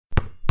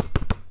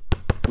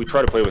We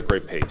try to play with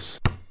great pace.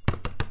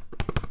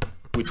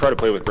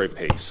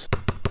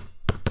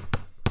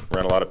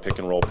 Ran a lot of pick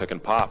and roll, pick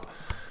and pop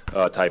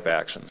type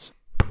actions.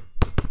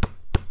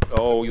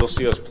 Oh, you'll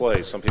see us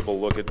play. Some people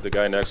look at the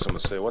guy next to him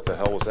and say, what the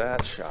hell was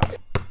that shot?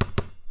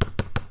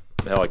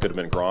 Hell, I could have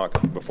been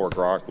Gronk before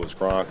Gronk was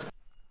Gronk.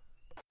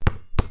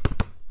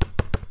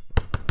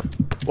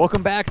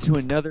 Welcome back to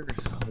another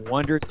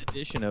wondrous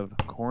edition of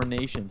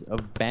Coronations of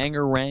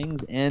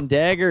Bangerangs and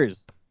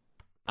Daggers.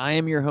 I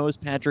am your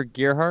host, Patrick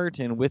Gerhardt,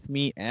 and with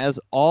me, as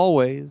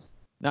always,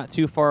 not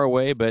too far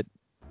away, but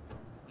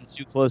not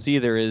too close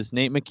either, is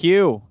Nate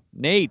McHugh.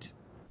 Nate,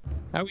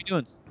 how are we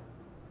doing?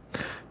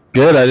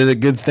 Good. I did a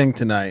good thing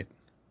tonight.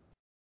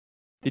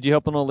 Did you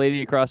help an old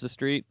lady across the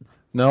street?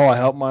 No, I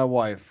helped my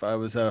wife. I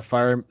was at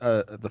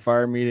the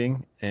fire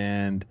meeting,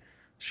 and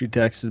she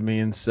texted me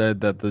and said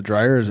that the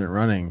dryer isn't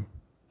running.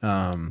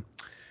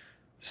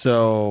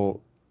 So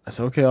I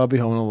said, okay, I'll be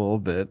home in a little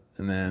bit.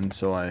 And then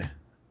so I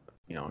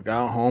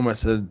got home. I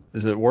said,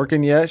 is it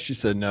working yet? She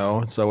said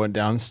no. So I went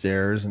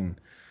downstairs and,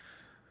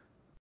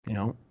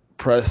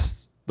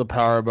 pressed the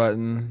power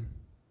button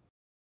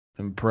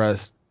and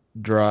pressed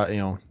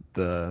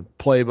the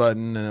play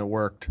button, and it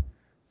worked.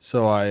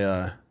 So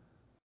I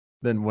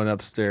then went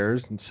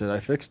upstairs and said I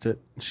fixed it.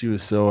 She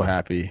was so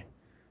happy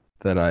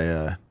that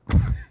I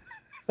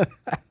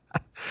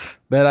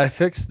that I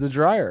fixed the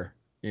dryer.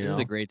 This is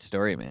a great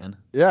story, man.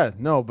 Yeah,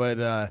 no,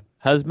 but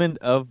husband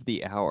of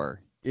the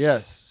hour.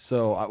 Yes.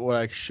 So what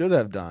I should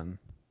have done,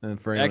 and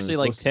for actually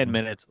like 10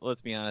 minutes.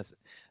 Let's be honest.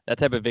 That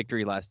type of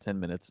victory lasts 10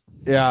 minutes.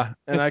 Yeah,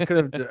 and I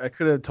could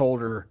have told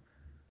her,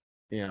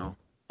 I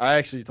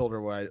actually told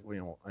her I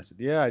said,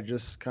 yeah, I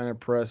just kind of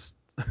pressed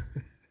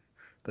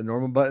the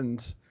normal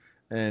buttons,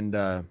 and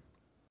I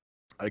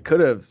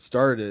could have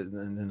started it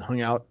and then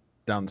hung out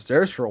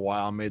downstairs for a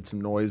while, made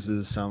some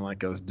noises, sound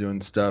like I was doing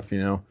stuff,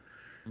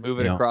 Move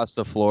it across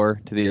the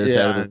floor to the other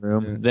side of the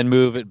room, then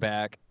move it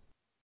back.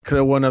 Could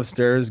have went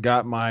upstairs,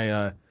 got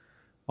my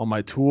all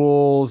my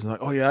tools, and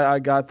like, oh yeah, I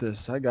got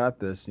this,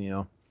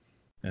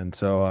 and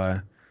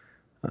so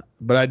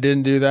but I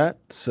didn't do that.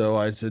 So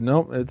I said,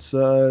 no, it's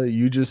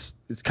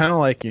it's kind of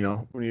like,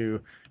 when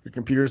your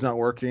computer's not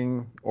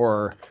working,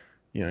 or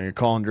you're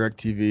calling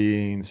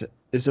DirecTV and say,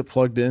 is it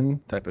plugged in,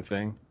 type of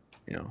thing,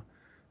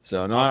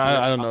 So no,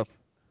 I don't know if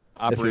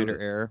operator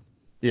error.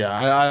 Yeah,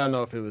 I don't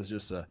know if it was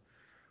just a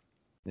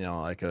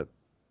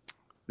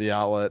the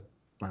outlet.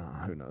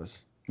 Who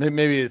knows?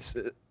 Maybe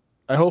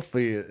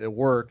hopefully it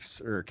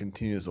works or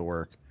continues to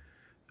work.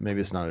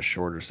 Maybe it's not as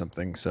short or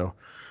something. So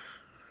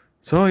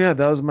yeah,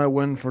 that was my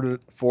win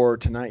for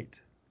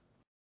tonight.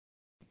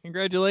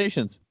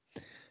 Congratulations.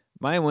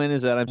 My win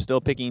is that I'm still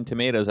picking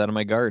tomatoes out of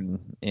my garden,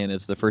 and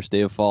it's the first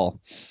day of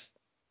fall.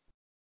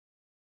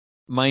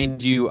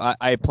 Mind you,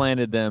 I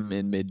planted them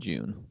in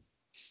mid-June.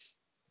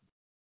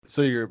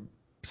 So you're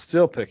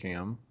still picking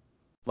them,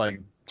 like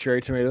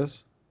cherry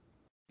tomatoes?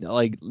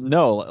 Like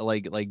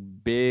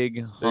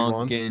big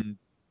honkin'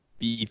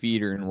 beef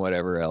eater and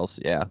whatever else.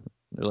 Yeah,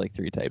 there's like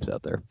 3 types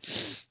out there.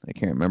 I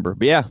can't remember,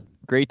 but yeah,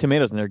 great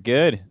tomatoes, and they're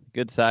good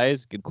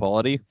size, good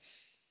quality.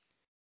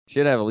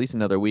 Should have at least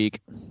another week.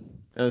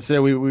 And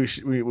so we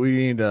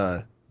need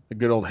a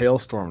good old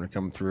hailstorm to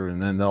come through, and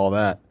then all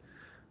that.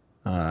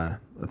 I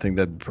think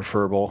that'd be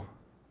preferable.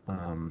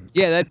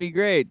 Yeah, that'd be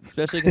great,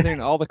 especially considering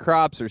all the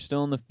crops are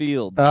still in the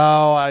field.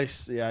 Oh, I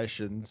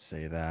shouldn't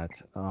say that.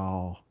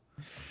 Oh,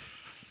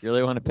 you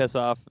really want to piss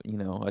off,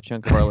 a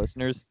chunk of our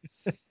listeners?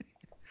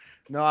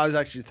 No, I was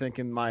actually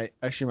thinking my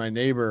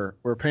neighbor,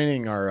 we're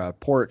painting our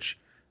porch,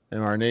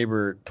 and our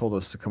neighbor told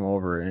us to come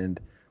over, and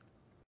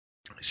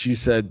she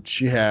said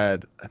she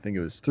had, I think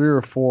it was 3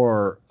 or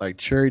 4 like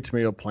cherry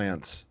tomato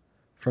plants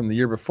from the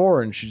year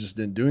before, and she just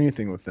didn't do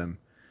anything with them.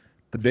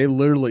 But they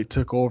literally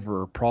took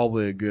over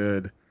probably a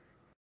good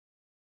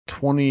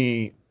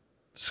 20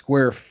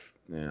 square, feet,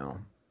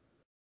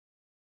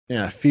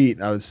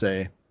 I would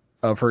say,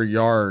 of her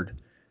yard.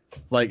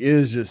 Like, it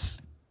is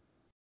just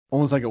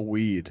almost like a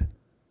weed.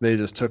 They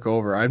just took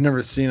over. I've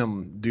never seen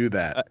them do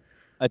that.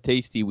 A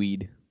tasty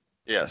weed.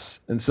 Yes.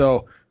 And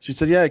so she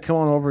said, yeah, come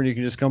on over and you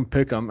can just come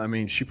pick them. I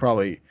mean, she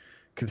probably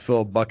could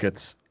fill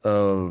buckets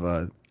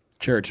of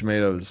cherry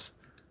tomatoes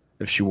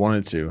if she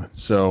wanted to.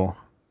 So,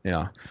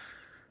 yeah.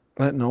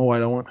 But no, I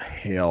don't want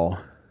hail.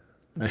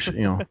 I should,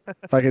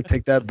 if I could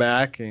take that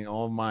back, and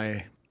all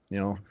my,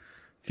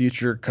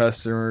 future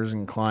customers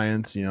and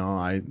clients,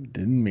 I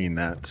didn't mean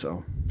that.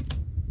 So,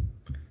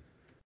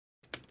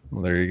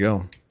 well, there you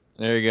go.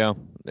 There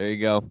you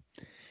go.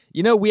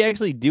 We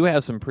actually do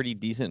have some pretty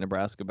decent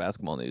Nebraska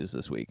basketball news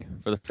this week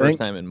for the first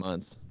time in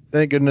months.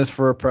 Thank goodness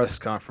for a press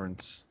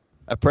conference.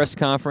 A press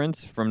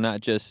conference from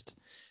not just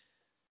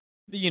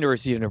the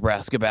University of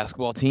Nebraska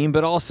basketball team,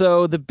 but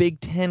also the Big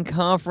Ten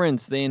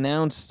Conference. They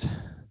announced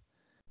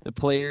the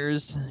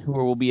players who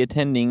will be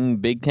attending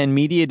Big Ten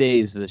Media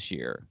Days this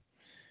year.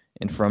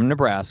 And from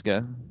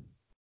Nebraska,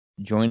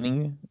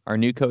 joining our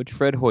new coach,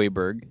 Fred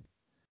Hoiberg,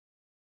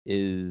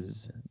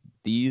 is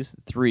these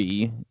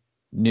 3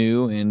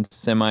 new and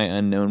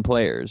semi-unknown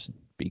players,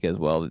 because,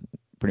 well,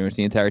 pretty much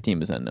the entire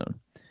team is unknown.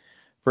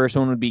 First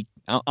one would be,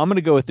 I'm going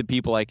to go with the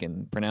people I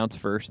can pronounce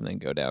first and then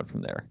go down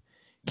from there.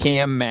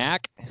 Cam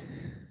Mack,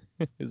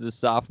 who's a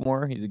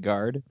sophomore. He's a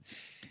guard.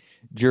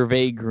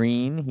 Gervais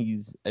Green,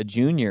 he's a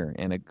junior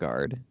and a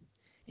guard.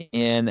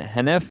 And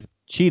Hanef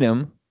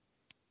Cheatham,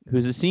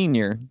 who's a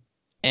senior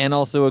and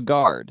also a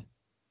guard.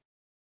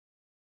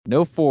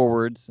 No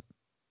forwards,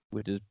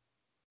 which is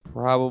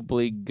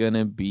probably going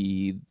to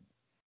be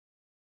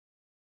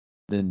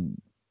it's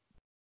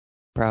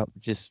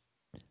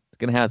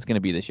going to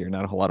be this year.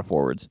 Not a whole lot of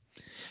forwards.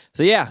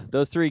 So yeah,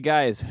 those three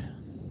guys.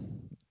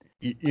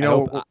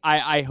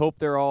 I hope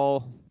they're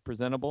all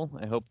presentable.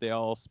 I hope they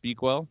all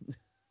speak well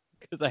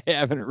because I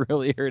haven't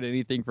really heard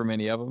anything from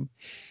any of them.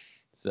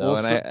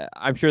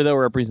 I'm sure they'll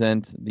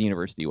represent the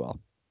university well.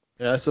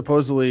 Yeah,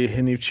 supposedly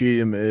Hanif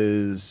Cheatham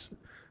is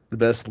the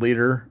best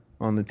leader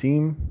on the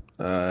team,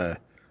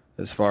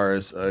 as far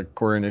as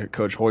according to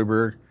Coach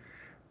Hoiberg.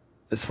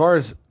 As far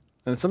as,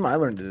 and something I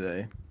learned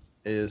today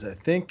is I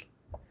think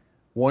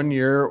one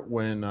year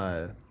when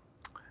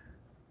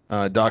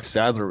Doc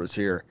Sadler was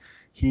here,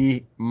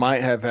 he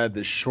might have had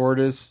the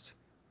shortest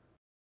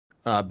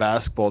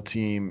basketball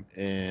team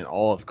in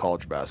all of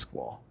college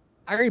basketball.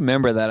 I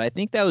remember that. I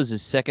think that was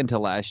his second to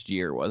last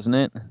year, wasn't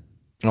it?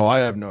 Oh, I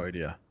have no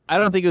idea. I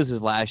don't think it was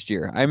his last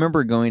year. I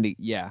remember going to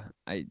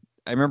I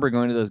remember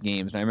going to those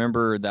games, and I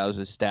remember that was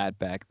a stat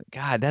back.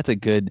 God, that's a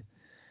good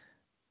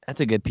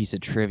piece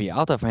of trivia. I'll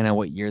have to find out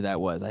what year that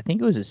was. I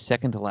think it was his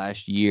second to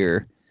last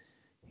year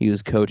he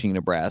was coaching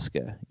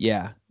Nebraska.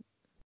 Yeah.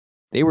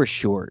 They were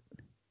short.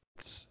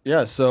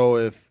 Yeah, so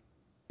if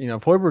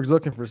Hoiberg's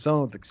looking for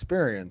someone with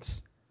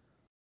experience,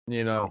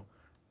 as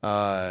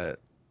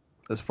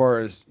far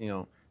as,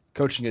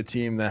 coaching a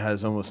team that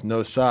has almost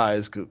no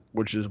size,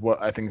 which is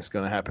what I think is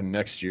going to happen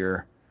next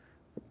year,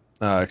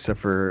 except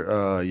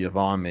for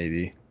Yvonne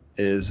maybe,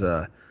 is,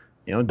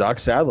 Doc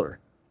Sadler.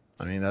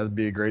 I mean, that would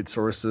be a great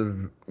source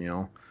of,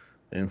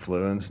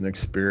 influence and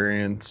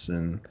experience.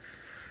 And,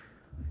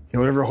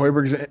 whatever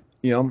Hoiberg's,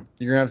 you're going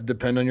to have to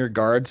depend on your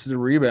guards to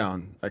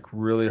rebound, like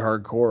really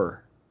hardcore.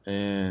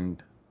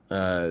 And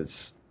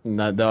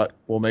that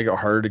will make it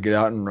harder to get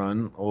out and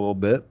run a little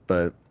bit.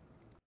 But,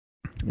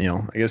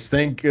 I guess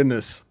thank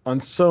goodness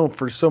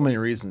for so many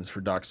reasons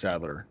for Doc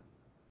Sadler.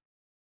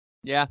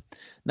 Yeah.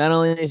 Not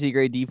only is he a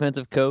great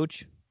defensive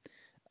coach,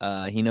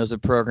 he knows the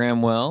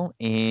program well,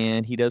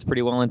 and he does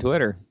pretty well on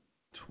Twitter.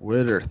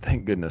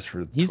 Thank goodness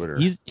for Twitter.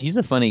 He's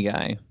a funny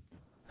guy.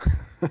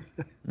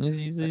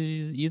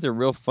 he's a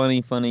real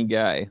funny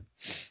guy.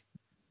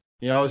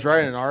 I was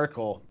writing an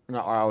article.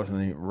 I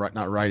wasn't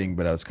not writing,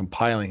 but I was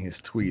compiling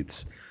his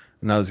tweets,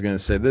 and I was going to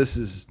say this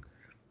is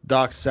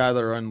Doc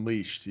Sadler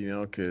unleashed.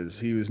 Because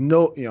he was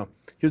he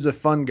was a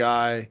fun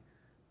guy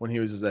when he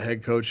was as a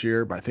head coach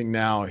here, but I think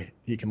now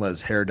he can let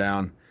his hair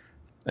down,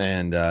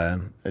 and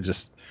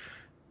he's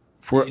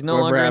no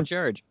longer in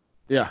charge.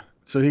 Yeah,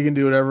 so he can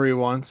do whatever he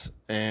wants,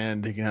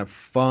 and he can have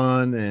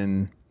fun,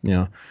 and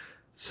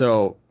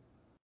so.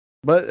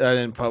 But I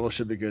didn't publish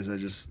it because I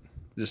just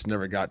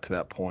never got to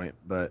that point.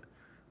 But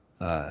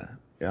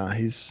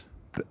he's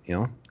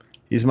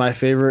my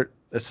favorite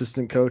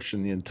assistant coach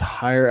in the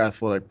entire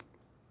athletic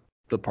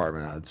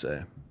department, I'd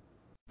say.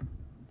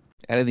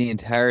 Out of the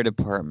entire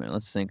department,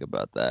 let's think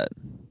about that.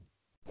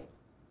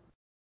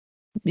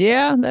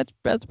 Yeah,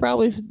 that's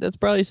probably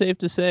safe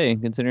to say,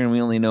 considering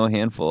we only know a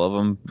handful of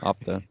them off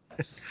the.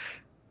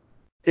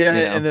 Yeah,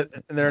 and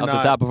they're off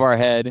not the top of our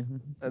head.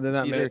 And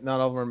they're not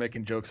all of them are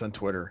making jokes on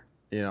Twitter.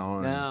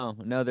 No,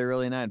 they're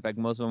really not. In fact,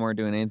 most of them aren't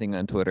doing anything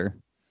on Twitter,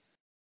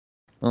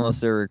 unless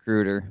they're a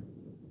recruiter.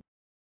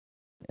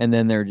 And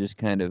then they're just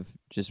kind of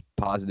just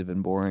positive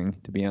and boring,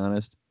 to be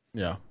honest.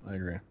 Yeah, I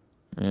agree.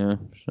 Yeah,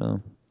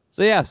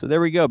 so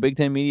there we go. Big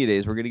Ten Media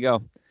Days. We're good to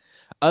go.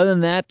 Other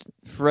than that,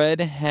 Fred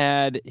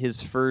had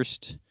his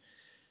first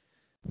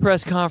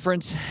press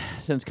conference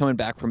since coming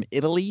back from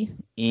Italy,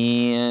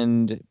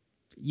 and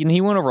he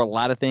went over a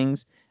lot of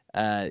things.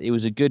 It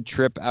was a good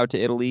trip out to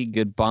Italy,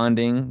 good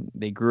bonding.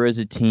 They grew as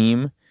a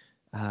team.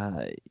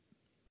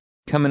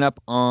 Coming up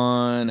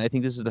on, I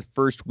think this is the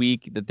first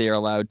week that they are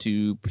allowed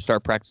to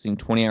start practicing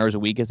 20 hours a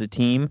week as a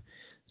team.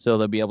 So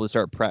they'll be able to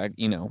start,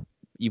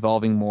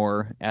 evolving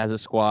more as a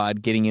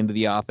squad, getting into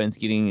the offense,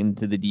 getting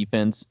into the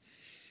defense.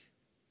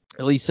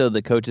 At least so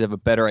the coaches have a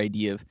better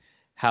idea of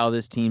how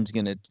this team's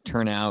going to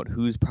turn out,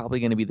 who's probably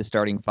going to be the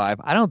starting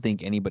five. I don't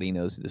think anybody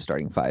knows who the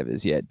starting five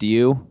is yet. Do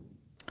you?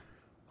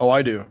 Oh,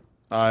 I do.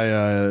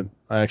 I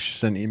actually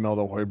sent an email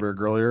to Hoiberg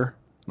earlier,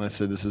 and I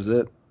said, "This is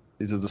it.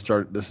 This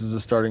is the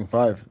starting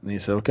five." And he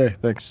said, "Okay,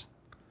 thanks."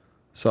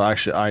 So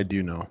actually, I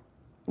do know.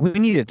 We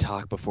need to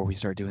talk before we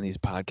start doing these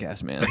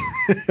podcasts, man.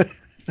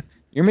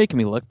 You're making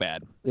me look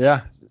bad.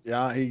 Yeah.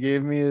 He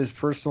gave me his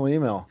personal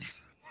email.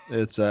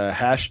 It's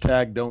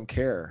 #don't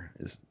care.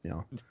 That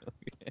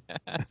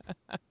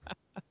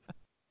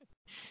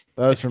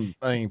was from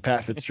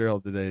Pat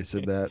Fitzgerald today. He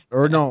said that,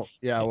 or no?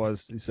 Yeah, it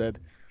was. He said,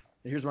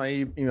 "Here's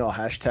my email,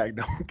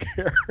 #don't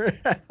care."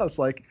 I was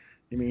like,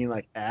 "You mean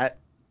like at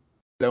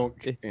don't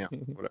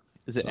whatever."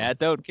 Is it at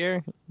don't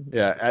care?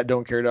 Yeah, at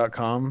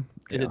don'tcare.com.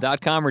 Is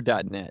it .com or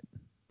 .net?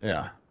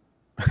 Yeah.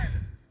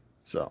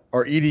 So,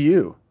 or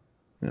EDU.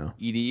 Yeah.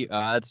 ED,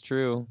 that's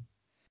true.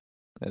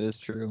 That is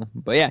true.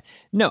 But yeah,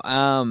 no.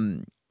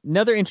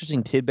 Another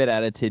interesting tidbit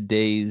out of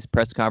today's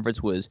press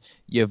conference was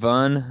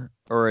Yvonne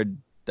Ogo,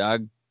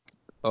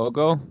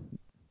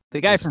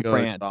 the guy from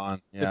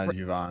France, Yeah,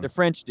 Yvonne. the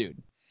French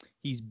dude.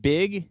 He's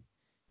big.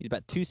 He's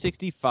about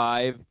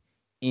 265,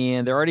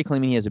 and they're already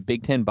claiming he has a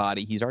Big Ten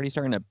body. He's already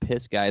starting to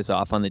piss guys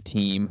off on the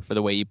team for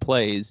the way he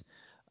plays,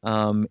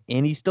 and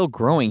he's still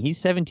growing. He's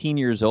 17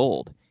 years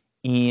old,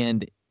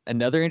 and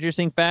another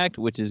interesting fact,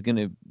 which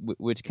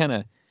kind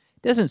of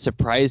doesn't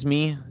surprise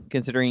me,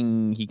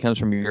 considering he comes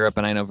from Europe,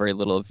 and I know very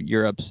little of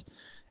Europe's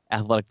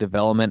athletic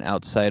development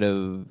outside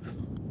of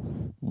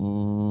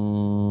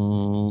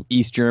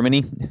East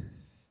Germany.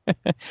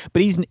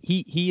 But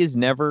he's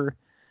never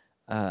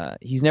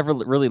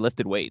really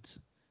lifted weights,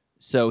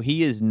 so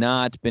he has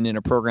not been in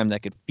a program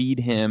that could feed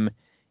him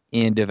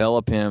and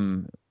develop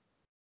him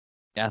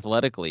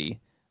athletically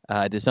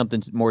to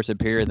something more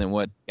superior than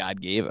what God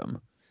gave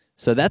him.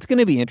 So that's going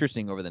to be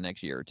interesting over the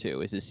next year or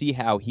two, is to see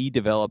how he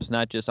develops,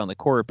 not just on the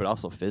court, but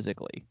also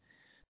physically.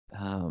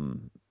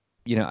 I'm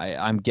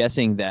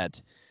guessing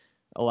that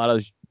a lot of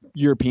those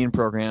European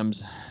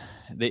programs,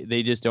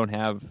 they just don't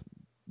have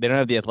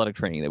the athletic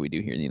training that we do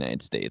here in the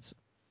United States.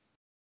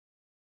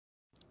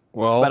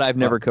 Well, but I've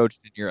never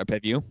coached in Europe.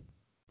 Have you?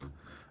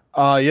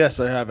 Yes,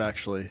 I have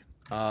actually.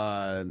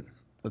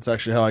 That's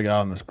actually how I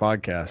got on this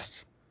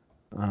podcast.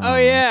 Oh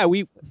yeah,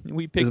 we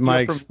picked you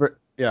up from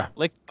yeah,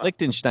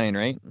 Liechtenstein,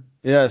 right?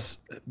 Yes,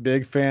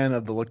 big fan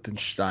of the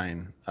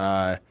Liechtenstein.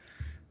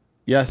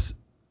 Yes,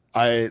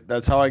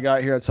 that's how I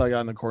got here. That's how I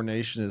got in the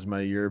coordination, is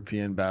my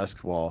European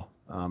basketball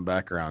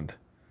background.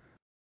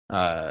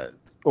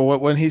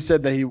 When he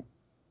said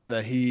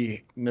that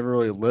he never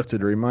really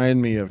lifted, it reminded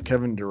me of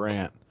Kevin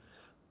Durant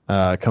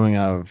coming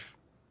out of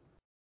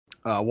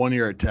 1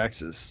 year at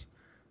Texas,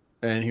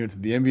 and he went to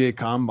the NBA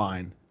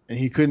Combine, and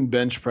he couldn't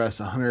bench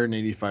press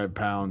 185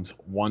 pounds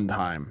one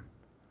time.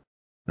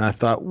 And I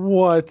thought,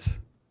 what?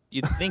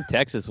 You'd think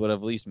Texas would have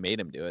at least made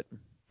him do it.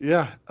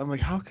 Yeah. I'm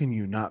like, how can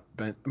you not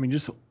bench? I mean,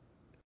 just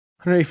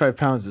 185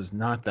 pounds is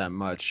not that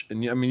much.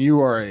 And I mean, you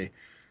are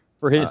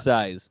for his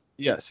size.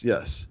 Yes.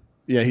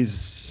 Yeah, he's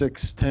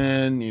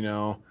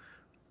 6'10",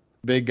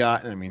 big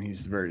guy. I mean,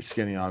 he's very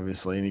skinny,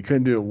 obviously, and he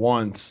couldn't do it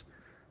once.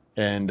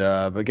 And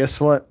but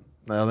guess what?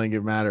 I don't think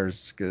it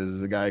matters,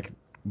 because the guy can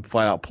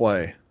flat out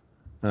play.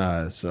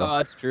 Oh,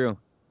 that's true.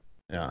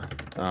 Yeah.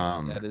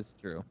 That is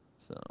true.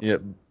 So.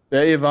 Yep.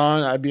 Yeah,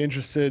 Yvonne, I'd be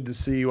interested to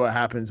see what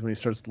happens when he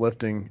starts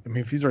lifting. I mean,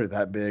 if he's already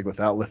that big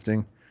without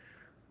lifting,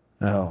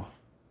 I don't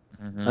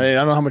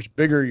know how much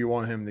bigger you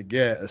want him to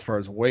get as far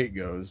as weight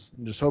goes.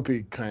 Just hope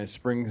he kind of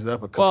springs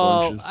up a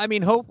couple inches. I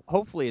mean,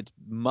 hopefully it's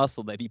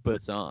muscle that he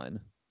puts on.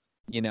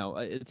 He's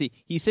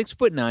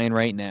 6'9"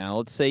 right now.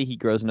 Let's say he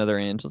grows another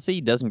inch. Let's say he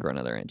doesn't grow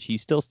another inch.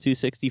 He's still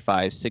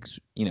 265,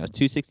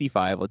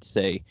 265. Let's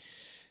say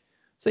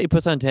he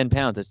puts on 10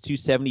 pounds. That's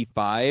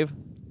 275.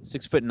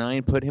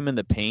 6'9", put him in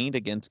the paint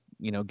against,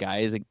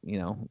 guys,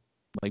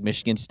 like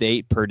Michigan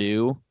State,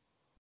 Purdue,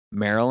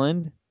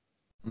 Maryland.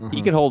 Mm-hmm.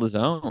 He could hold his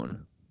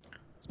own,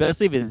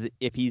 especially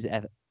if he's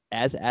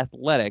as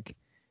athletic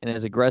and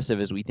as aggressive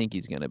as we think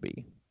he's going to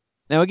be.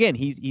 Now, again,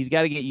 he's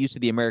got to get used to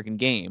the American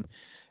game.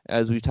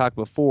 As we've talked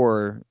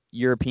before,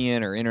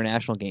 European or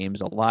international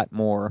games, a lot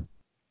more.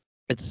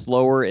 It's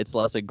slower. It's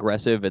less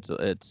aggressive.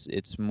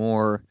 It's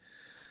more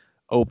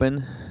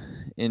open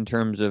in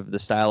terms of the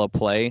style of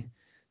play.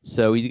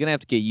 So he's going to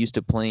have to get used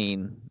to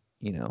playing,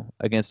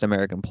 against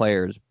American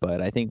players. But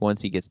I think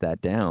once he gets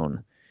that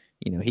down,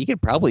 he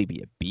could probably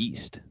be a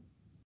beast,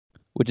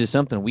 which is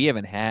something we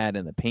haven't had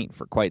in the paint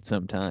for quite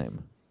some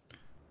time.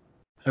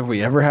 Have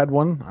we ever had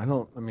one? I'm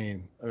trying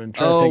to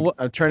think.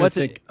 I'm trying to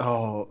think.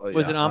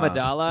 Was it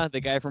Amidala,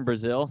 the guy from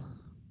Brazil?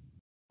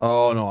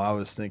 Oh, no, I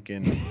was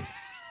thinking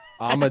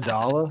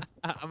Amidala.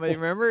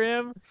 Remember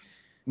him?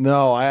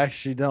 No, I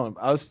actually don't.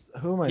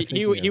 Who am I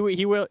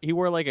thinking? He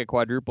wore like a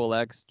quadruple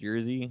X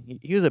jersey.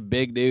 He was a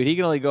big dude. He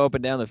can only go up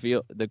and down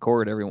the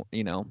court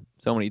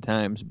so many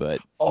times. But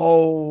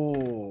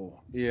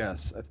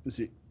yes,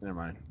 see, never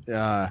mind.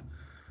 Yeah,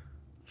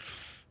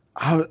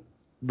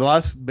 the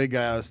last big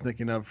guy I was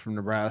thinking of from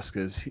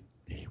Nebraska is he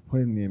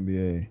played in the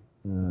NBA.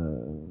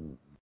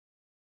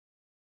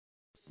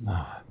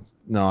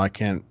 No, I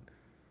can't.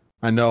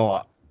 I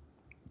know.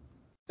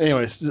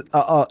 Anyways,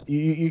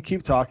 you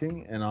keep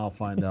talking, and I'll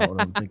find out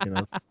what I'm thinking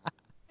of.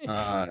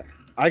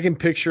 I can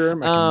picture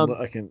him.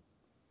 I can.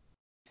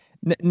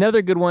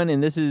 Another good one,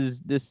 and this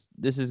is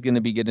going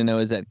to be good to know,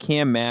 is that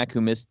Cam Mack, who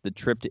missed the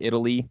trip to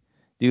Italy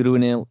due to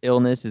an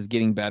illness, is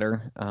getting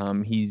better.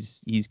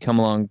 He's come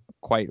along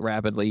quite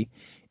rapidly,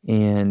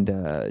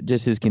 and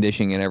just his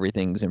conditioning and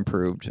everything's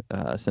improved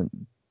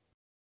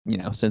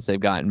since they've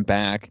gotten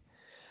back.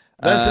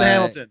 Benson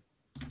Hamilton.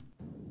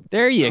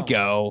 There you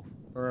go.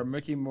 Or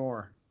Mickey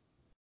Moore.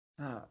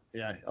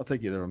 Yeah, I'll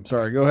take either of them.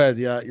 Sorry, go ahead.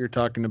 Yeah, you're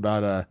talking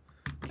about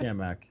Cam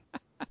Mack.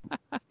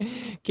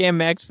 Cam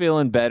Mack's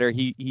feeling better.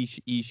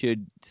 He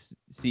should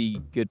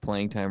see good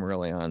playing time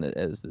early on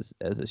as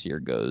this year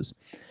goes.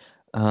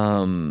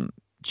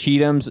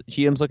 Cheatham's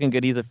looking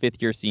good. He's a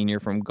 5th-year senior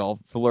from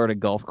Florida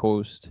Gulf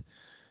Coast.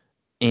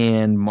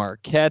 And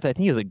Marquette, I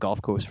think he was at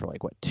Gulf Coast for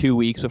 2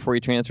 weeks before he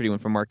transferred. He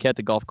went from Marquette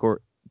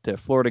to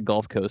Florida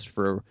Gulf Coast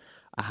for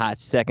a hot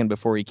second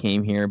before he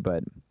came here,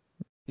 but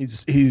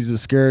he's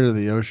scared of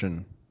the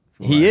ocean.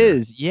 He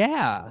is,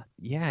 yeah,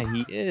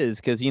 he is,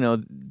 because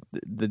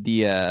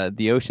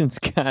the ocean's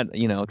got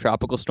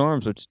tropical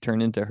storms which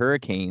turn into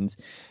hurricanes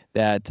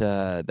that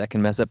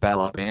can mess up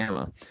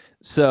Alabama.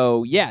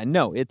 So yeah,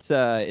 no, it's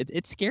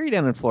scary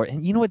down in Florida.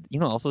 And you know what?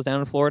 Also is down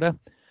in Florida,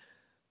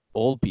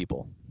 old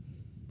people.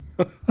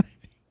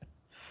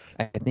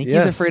 I think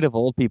he's afraid of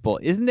old people.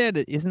 Isn't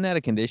that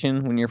a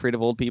condition when you're afraid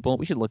of old people?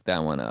 We should look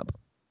that one up.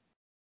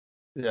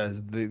 Yeah,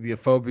 the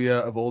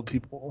phobia of old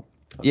people.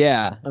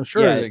 Yeah, I'm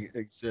sure it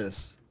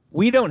exists.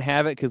 We don't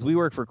have it because we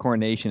work for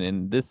Coronation,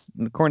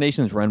 and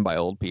Coronation is run by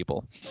old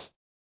people.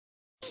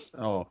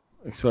 Oh,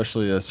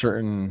 especially a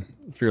certain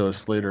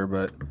Fearless leader,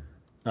 but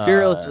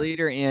Fearless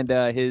leader and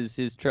his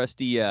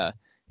trusty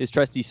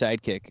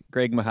sidekick,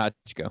 Greg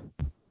Mahachko.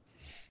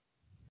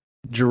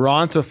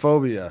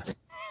 Gerontophobia.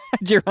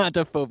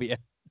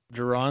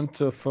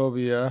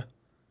 Gerontophobia.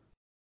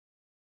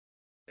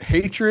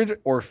 Hatred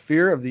or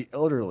fear of the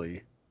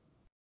elderly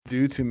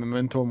due to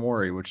memento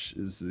mori, which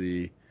is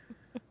the...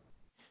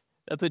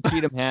 That's what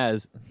Cheatham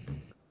has.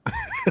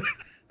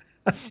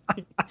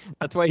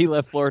 That's why he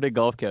left Florida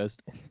Gulf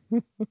Coast.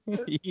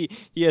 He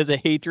has a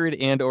hatred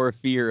and or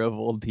fear of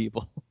old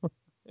people.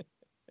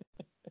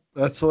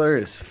 That's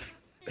hilarious.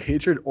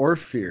 Hatred or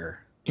fear.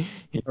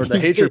 Or the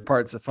hatred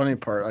part's the funny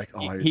part.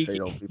 I just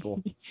hate old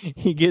people.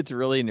 He gets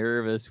really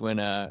nervous when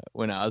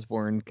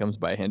Osborne comes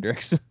by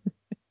Hendricks.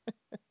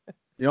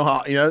 You know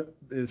how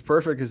it's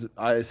perfect because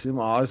I assume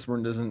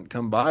Osborne doesn't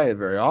come by it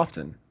very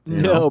often.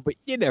 No, but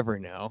you never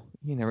know.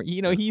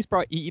 He's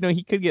probably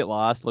he could get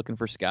lost looking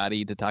for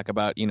Scotty to talk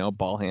about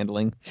ball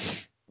handling.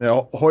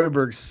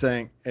 Hoiberg's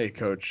saying, "Hey,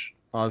 Coach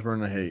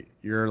Osborne, hey,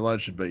 you're a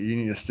legend, but you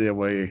need to stay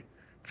away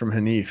from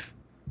Hanif.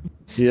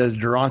 He has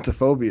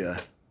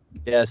gerontophobia."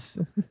 Yes.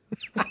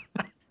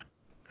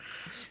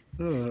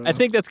 I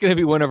think that's going to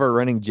be one of our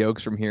running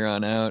jokes from here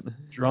on out.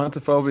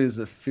 Gerontophobia is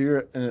a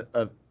fear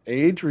of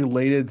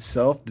age-related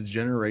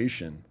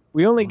self-degeneration.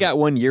 We only got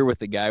 1 year with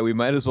the guy. We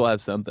might as well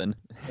have something.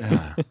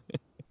 Yeah.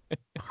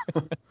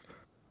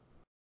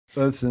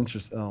 That's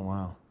interesting. Oh,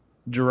 wow.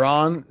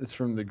 Geron, it's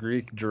from the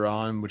Greek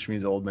Geron, which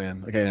means old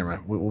man. Okay, never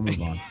mind. We'll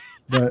move on.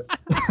 But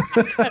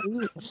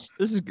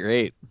this is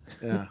great.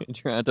 Yeah.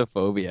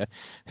 Gerontophobia.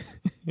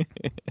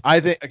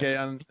 I think, okay,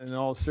 in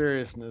all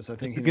seriousness, I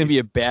think it's going to be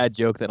a bad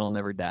joke that'll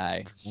never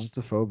die.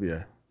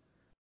 Gerontophobia.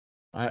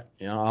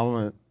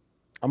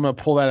 I'm gonna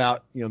pull that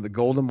out. The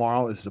goal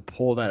tomorrow is to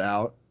pull that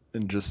out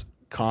and just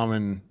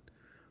common,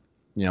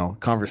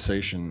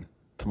 conversation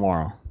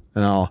tomorrow,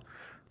 and I'm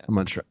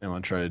gonna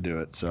try to do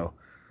it. So,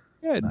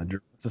 good.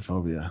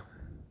 Gerontophobia.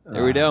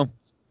 There we go.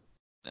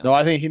 No,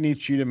 I think he needs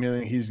Cheatham. I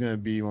think he's gonna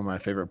be one of my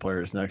favorite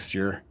players next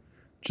year,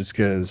 just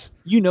because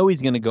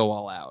he's gonna go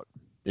all out.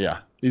 Yeah,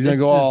 he's gonna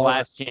go all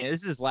out. This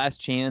is his last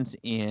chance,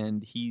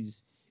 and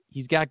he's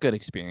got good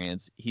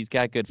experience. He's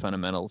got good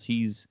fundamentals.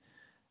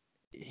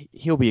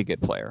 He'll be a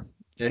good player.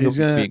 Yeah, he'll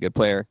be a good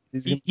player.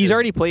 He's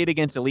already played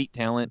against elite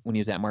talent when he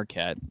was at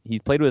Marquette.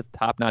 He's played with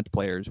top-notch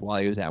players while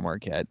he was at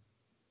Marquette.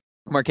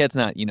 Marquette's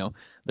not,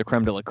 the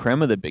creme de la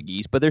creme of the Big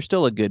East, but they're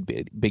still a good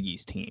Big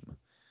East team.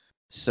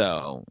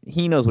 So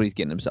he knows what he's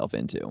getting himself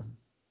into.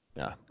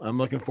 Yeah, I'm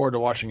looking forward to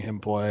watching him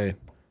play.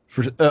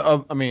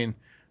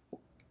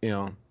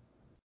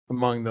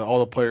 Among all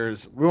the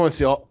players, we want to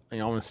see I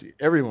want to see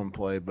everyone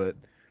play, but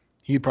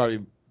he'd probably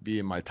be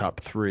in my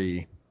top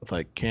 3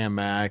 with Cam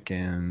Mack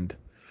and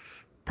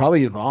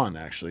probably Yvonne,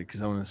 actually,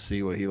 because I want to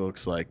see what he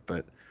looks like.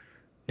 But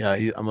yeah,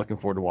 I'm looking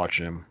forward to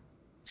watching him.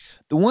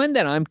 The one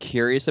that I'm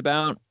curious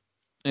about,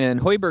 and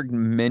Hoiberg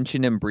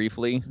mentioned him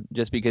briefly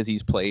just because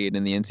he's played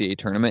in the NCAA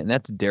tournament, and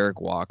that's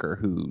Derek Walker,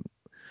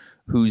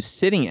 who's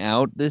sitting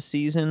out this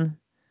season.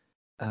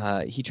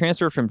 He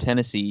transferred from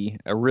Tennessee,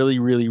 a really,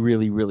 really,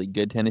 really, really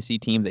good Tennessee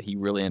team that he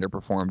really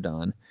underperformed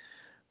on.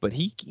 But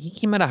he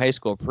came out of high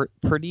school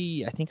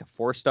pretty, I think, a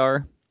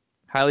 4-star,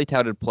 highly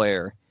touted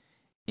player.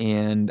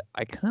 And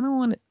I kind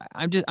of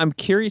I'm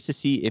curious to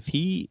see if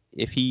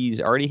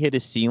he's already hit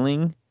his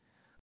ceiling,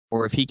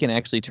 or if he can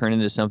actually turn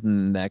into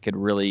something that could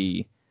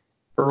really,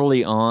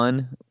 early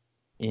on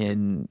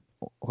in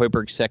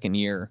Hoiberg's second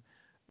year,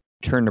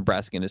 turn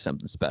Nebraska into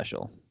something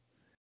special.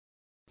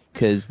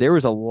 Because there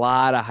was a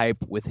lot of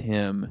hype with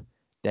him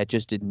that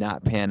just did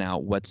not pan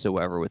out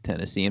whatsoever with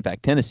Tennessee. In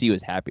fact, Tennessee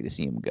was happy to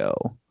see him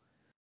go.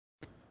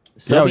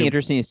 So it'll be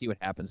interesting to see what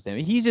happens to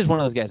him. He's just one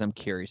of those guys I'm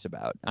curious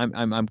about.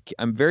 I'm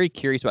very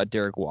curious about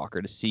Derek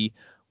Walker to see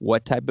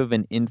what type of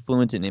an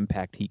influence and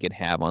impact he could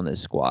have on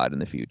this squad in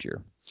the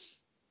future.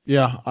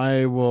 Yeah,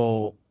 I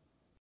will.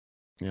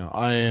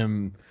 I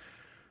am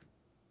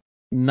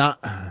not.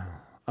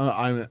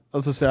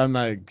 let's just say I'm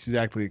not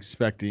exactly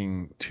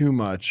expecting too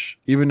much,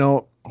 even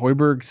though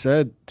Hoiberg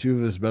said two of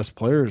his best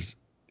players,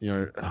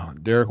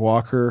 Derek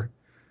Walker,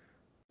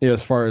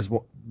 as far as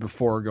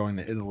before going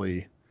to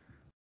Italy,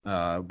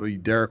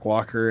 but Derek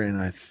Walker and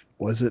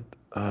was it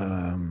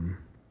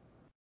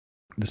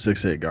the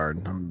 6'8"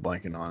 guard. I'm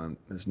blanking on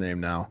his name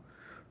now.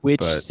 Which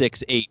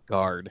 6'8"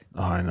 guard?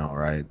 Oh, I know,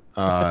 right?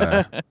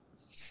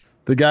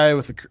 The guy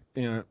with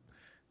the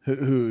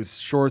whose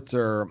shorts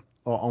are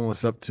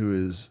almost up to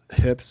his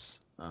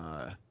hips.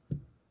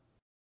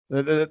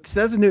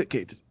 That's a new.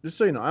 Okay, just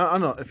so you know, I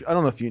don't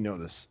know if you know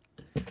this.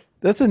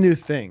 That's a new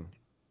thing,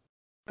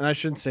 and I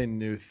shouldn't say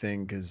new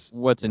thing because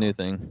what's a new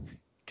thing?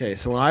 Okay,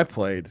 so when I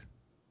played,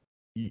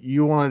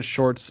 you wanted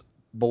shorts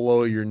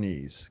below your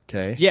knees.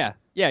 Okay. Yeah.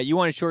 You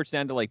wanted shorts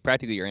down to like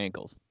practically your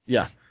ankles.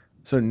 Yeah.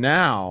 So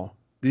now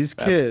these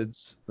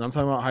kids, and I'm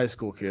talking about high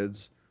school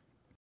kids,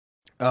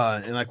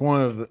 and like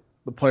one of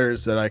the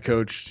players that I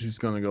coached, who's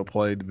going to go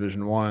play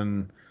Division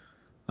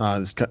I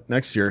this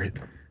next year,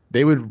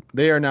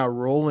 they are now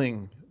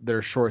rolling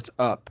their shorts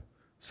up,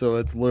 so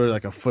it's literally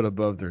like a foot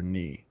above their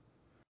knee.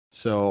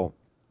 So,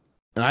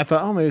 and I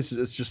thought, oh, maybe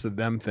it's just a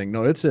them thing.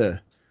 No,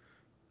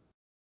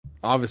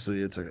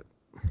 obviously it's a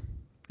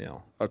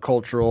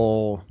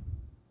cultural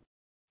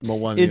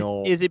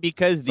millennial. Is it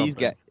because something. these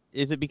guys?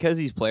 Is it because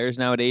these players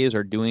nowadays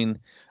are doing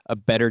a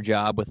better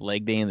job with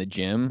leg day in the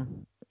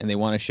gym, and they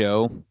want to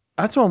show?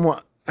 That's what I'm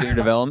want. Their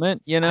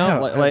development,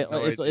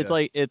 it's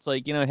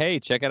like hey,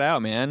 check it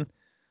out, man.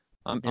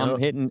 I'm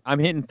hitting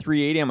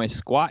 380 on my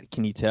squat.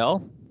 Can you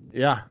tell?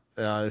 Yeah,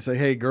 they say,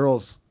 hey,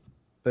 girls,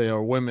 they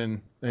are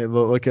women. Hey,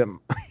 look at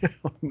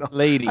no,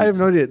 ladies. I have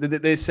no idea.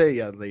 They say,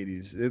 yeah,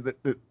 ladies.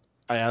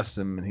 I asked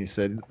him, and he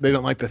said they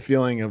don't like the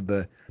feeling of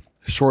the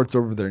shorts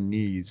over their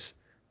knees.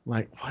 I'm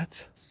like,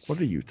 what? What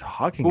are you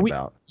talking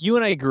about? You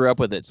and I grew up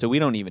with it, so we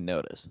don't even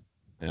notice.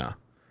 Yeah.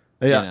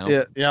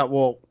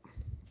 Well,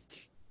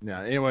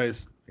 yeah.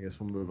 Anyways, I guess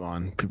we'll move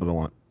on.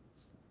 People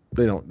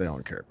they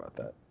don't care about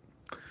that.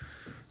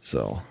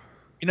 So,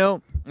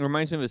 it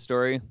reminds me of a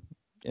story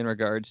in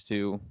regards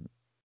to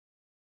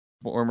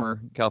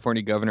former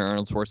California Governor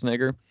Arnold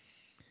Schwarzenegger.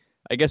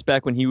 I guess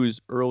back when he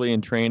was early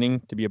in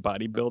training to be a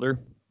bodybuilder,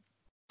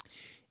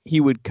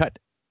 he would cut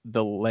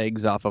the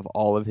legs off of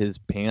all of his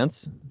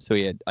pants. So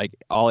he had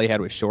all he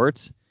had was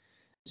shorts.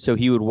 So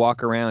he would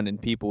walk around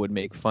and people would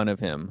make fun of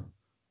him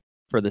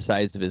for the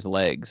size of his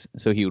legs.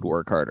 So he would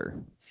work harder.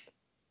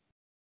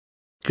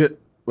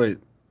 Wait,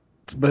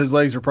 but his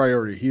legs are probably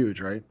already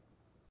huge, right?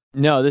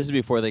 No, this is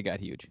before they got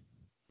huge.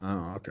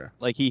 Oh, okay.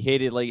 Like he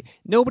hated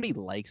nobody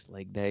likes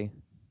leg day.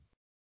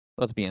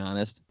 Let's be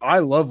honest. I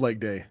love leg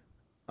day.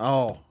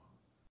 Oh,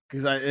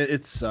 because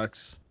it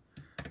sucks.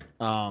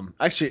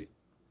 Actually,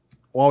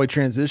 while we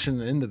transition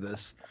into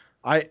this,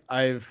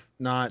 I've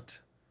not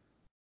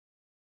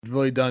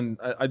really done.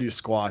 I do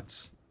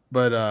squats,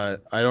 but I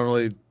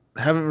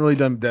haven't really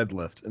done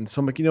deadlift. And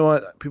so I'm like, you know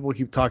what? People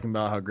keep talking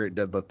about how great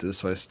deadlift is,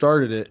 so I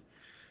started it.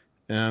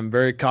 And I'm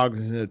very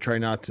cognizant to try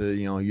not to,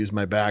 use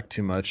my back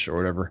too much or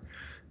whatever.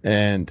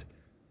 And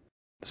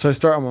so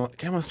I'm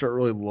going to start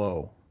really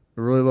low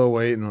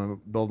weight, and I'm going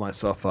to build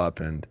myself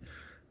up. And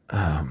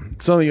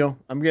so,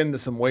 I'm getting to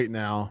some weight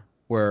now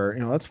where,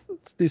 that's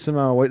a decent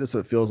amount of weight. That's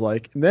what it feels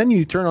like. And then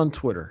you turn on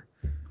Twitter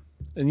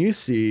and you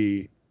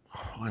see,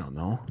 I don't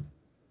know,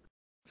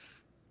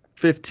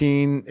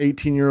 15,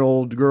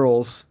 18-year-old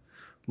girls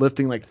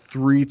lifting like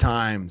 3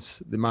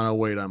 times the amount of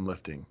weight I'm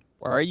lifting.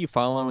 Why are you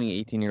following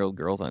 18-year-old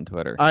girls on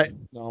Twitter? I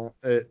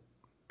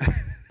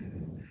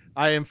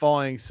am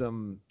following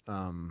some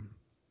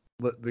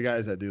the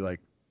guys that do like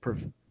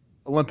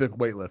Olympic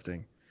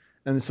weightlifting,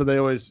 and so they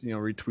always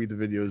retweet the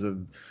videos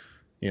of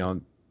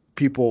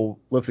people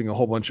lifting a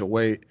whole bunch of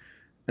weight,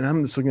 and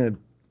I'm just looking at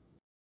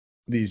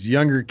these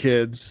younger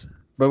kids,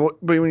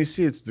 but when you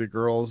see it's the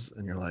girls,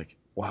 and you're like,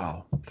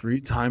 wow,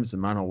 3 times the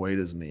amount of weight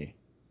as me.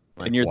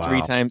 Like, and you're wow.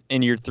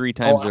 You're 3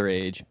 times their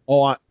age.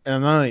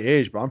 And not only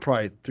age, but I'm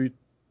probably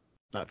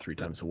not 3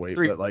 times the weight,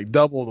 but like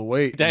double the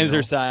weight. Times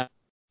their size.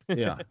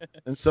 Yeah.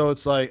 And so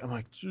it's like, I'm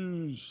like,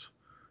 jeez.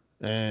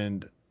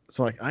 And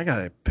so like, I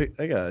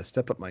gotta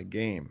step up my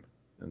game.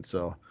 And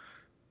so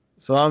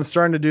I'm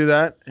starting to do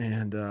that,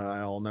 and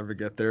I'll never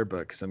get there, but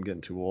because I'm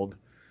getting too old.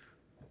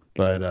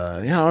 But I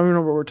don't even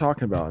know what we're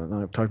talking about. And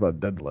I've talked about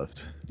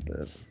deadlift.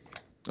 But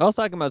I was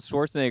talking about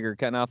Schwarzenegger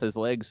cutting off his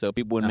legs so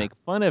people would make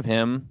fun of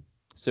him.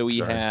 So he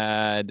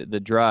had the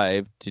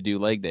drive to do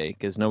leg day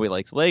because nobody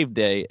likes leg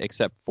day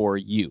except for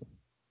you.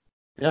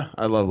 Yeah,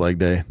 I love leg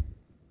day.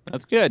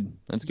 That's good.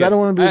 That's good. I don't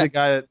want to be the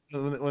guy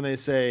that when they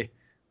say,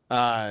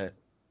 "Oh,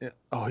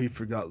 he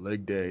forgot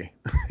leg day."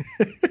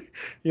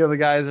 The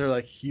guys are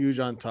like huge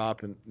on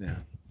top and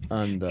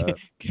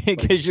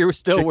because you're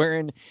still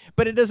wearing,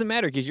 but it doesn't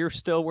matter because you're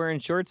still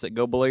wearing shorts that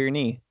go below your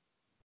knee.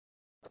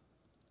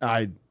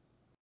 Not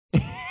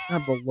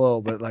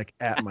below, but like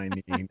at my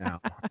knee now,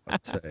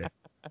 I'd say.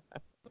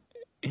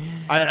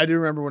 I do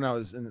remember when I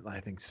was in, I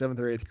think, 7th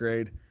or 8th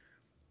grade,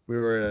 we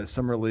were at a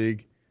summer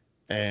league,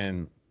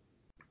 and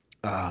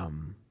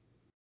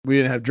we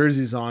didn't have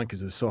jerseys on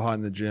because it was so hot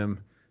in the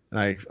gym,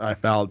 and I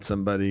fouled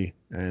somebody,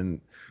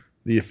 and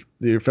the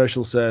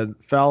official said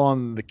foul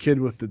on the kid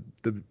with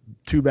the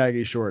too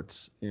baggy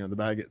shorts.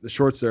 The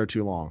shorts there are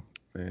too long,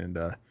 and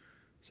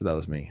so that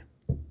was me.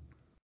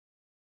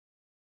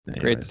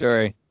 Anyways. Great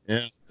story.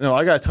 Yeah, no,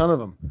 I got a ton of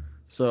them.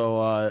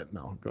 So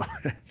no, go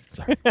ahead.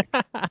 Sorry.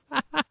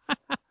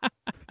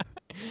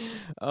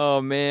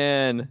 Oh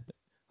man,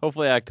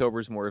 hopefully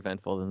October's more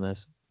eventful than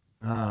this.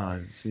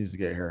 It seems to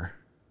get here.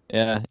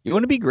 Yeah, it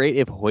wouldn't be great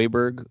if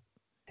Hoiberg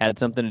had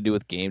something to do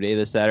with game day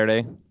this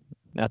Saturday.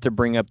 Not to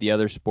bring up the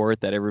other sport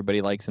that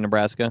everybody likes in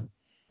Nebraska.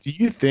 Do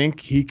you think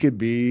he could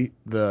be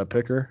the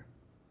picker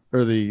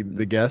or the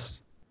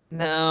guest?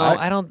 No,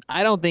 I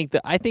don't think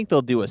that. I think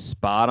they'll do a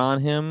spot on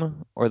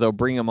him, or they'll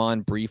bring him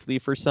on briefly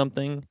for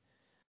something.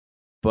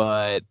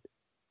 But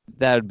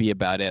that would be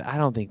about it. I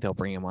don't think they'll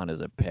bring him on as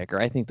a picker.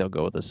 I think they'll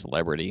go with a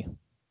celebrity.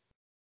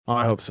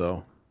 I hope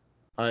so.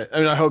 I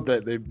mean, I hope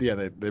that they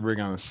bring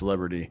on a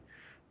celebrity.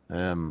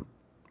 You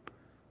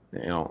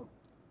know.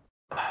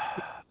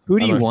 Who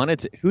do you want it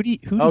to? Who do you?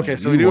 Okay,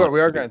 so we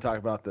are going to talk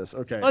about this.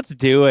 Okay. Let's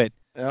do it.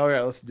 All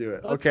right, let's do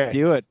it. Let's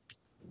do it.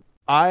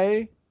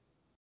 I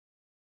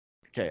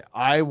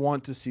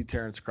want to see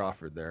Terrence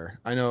Crawford there.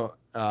 I know,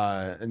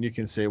 and you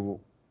can say, well,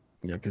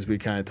 because we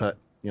kind of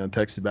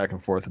texted back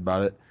and forth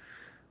about it.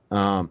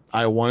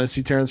 I want to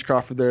see Terrence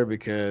Crawford there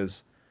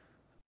because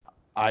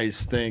I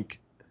just think,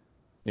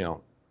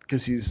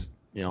 because he's,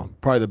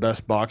 probably the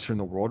best boxer in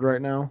the world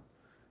right now,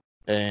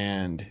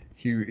 and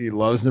he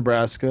loves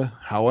Nebraska.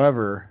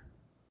 However,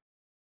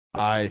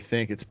 I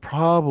think it's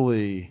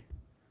probably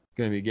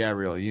going to be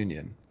Gabrielle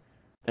Union,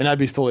 and I'd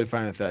be totally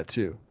fine with that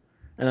too.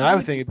 And I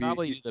would think it'd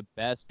probably the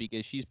best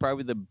because she's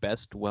probably the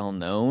best well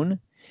known,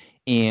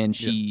 and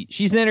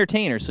she's an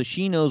entertainer, so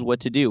she knows what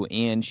to do,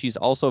 and she's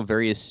also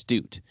very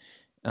astute.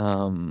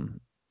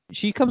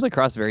 She comes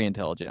across very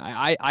intelligent.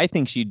 I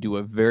think she'd do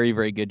a very,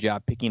 very good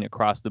job picking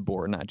across the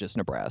board, not just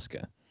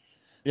Nebraska.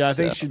 Yeah, I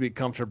think she'd be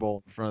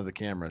comfortable in front of the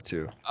camera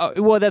too. Oh,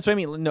 well, that's what I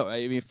mean. No,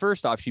 I mean,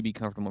 first off, she'd be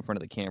comfortable in front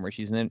of the camera.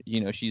 She's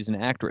an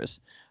actress,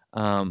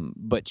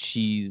 but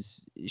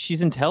she's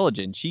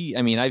intelligent.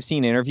 I've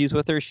seen interviews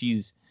with her.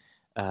 She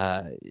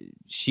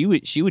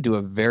would do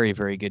a very,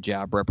 very good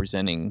job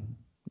representing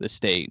the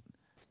state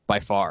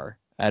by far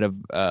out of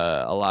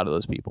a lot of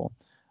those people.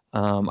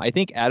 I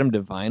think Adam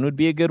Devine would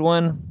be a good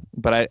one,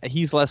 but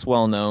he's less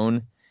well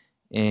known,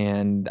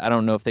 and I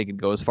don't know if they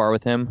could go as far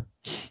with him.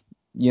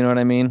 You know what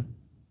I mean?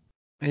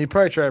 And he'd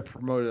probably try to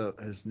promote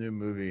his new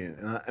movie,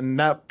 and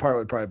that part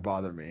would probably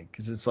bother me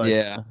because it's like,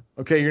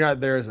 okay, you're not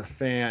there as a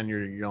fan.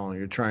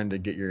 You're trying to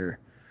get your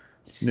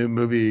new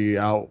movie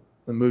out,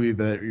 the movie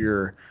that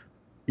your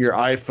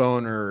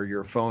iPhone or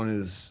your phone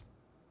is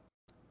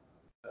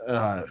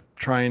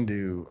trying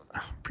to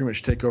pretty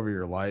much take over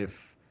your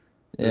life.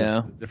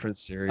 Yeah. Different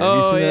series.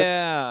 Oh,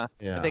 yeah.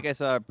 Yeah. I think I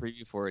saw a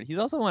preview for it. He's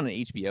also on an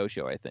HBO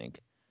show, I think.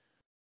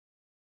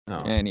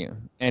 Oh.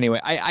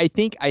 Anyway, I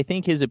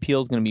think his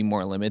appeal is going to be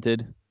more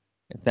limited,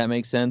 if that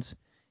makes sense.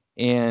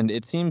 And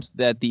it seems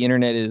that the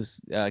internet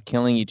is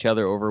killing each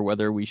other over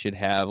whether we should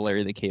have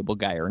Larry the Cable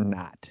Guy or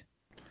not.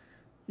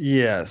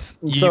 Yes.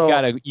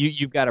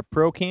 You've got a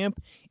pro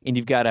camp and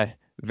you've got a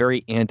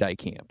very anti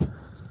camp.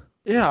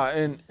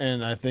 Yeah,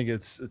 and I think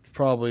it's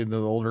probably the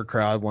older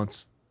crowd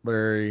wants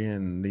Larry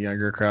and the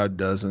younger crowd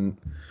doesn't.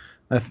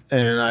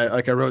 And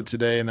I wrote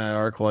today in that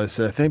article, I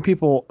said I think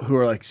people who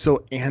are like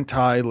so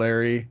anti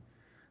Larry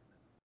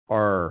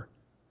are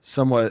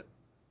somewhat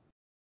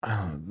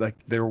like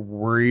they're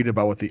worried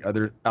about what the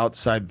other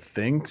outside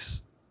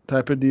thinks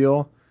type of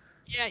deal.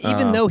 Yeah,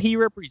 even though he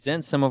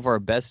represents some of our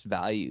best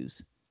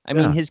values. I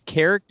mean, his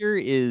character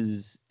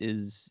is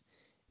his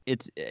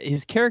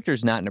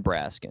character's not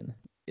Nebraskan.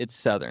 It's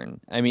Southern.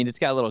 I mean, it's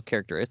got little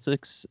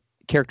characteristics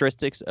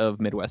of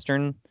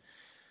Midwesternness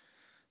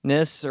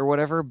or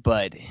whatever,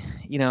 but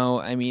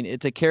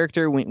it's a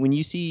character when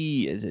you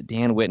see, is it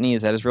Dan Whitney?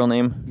 Is that his real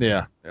name?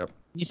 Yeah. Yep.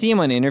 You see him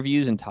on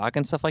interviews and talk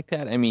and stuff like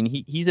that. I mean,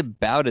 he's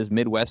about as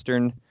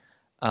Midwestern,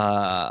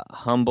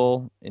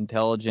 humble,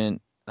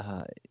 intelligent,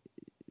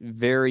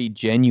 very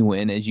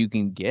genuine as you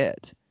can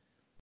get.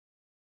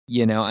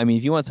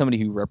 If you want somebody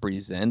who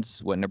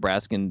represents what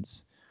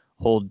Nebraskans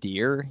hold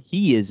dear,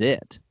 he is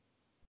it.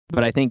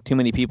 But I think too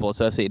many people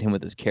associate him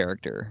with his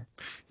character.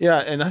 Yeah,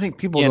 and I think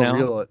people don't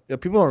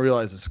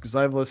realize this because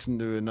I've listened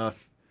to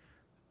enough,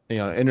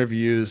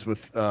 interviews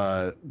with,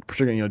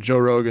 particularly Joe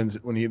Rogan's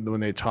when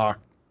they talk,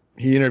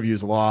 he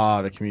interviews a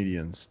lot of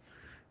comedians,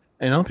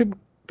 and I think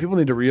people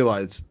need to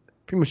realize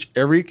pretty much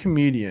every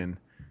comedian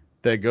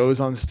that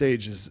goes on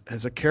stage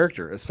has a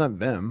character. It's not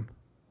them,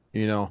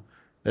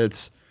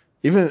 It's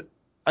even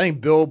I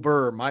think Bill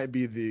Burr might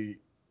be the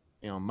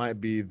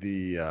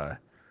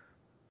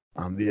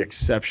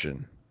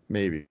exception,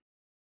 maybe.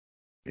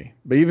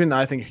 But even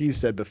I think he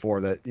said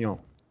before that,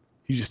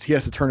 he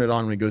has to turn it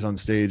on when he goes on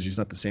stage. He's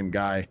not the same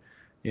guy,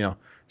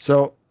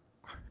 So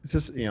it's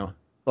just,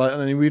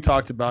 I mean, we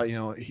talked about,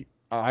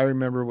 I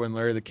remember when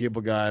Larry the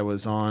Cable Guy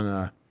was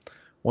on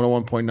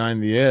 101.9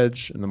 The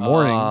Edge in the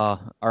mornings.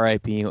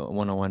 R.I.P.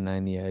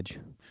 101.9 The Edge.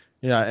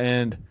 Yeah,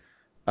 and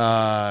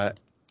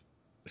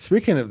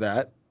speaking of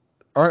that,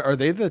 are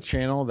they the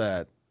channel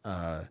that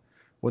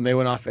when they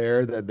went off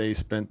air that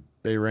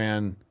they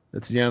ran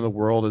It's the End of the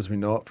World as We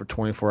Know It for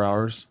 24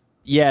 hours?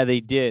 Yeah, they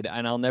did,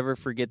 and I'll never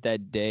forget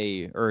that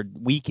day or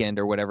weekend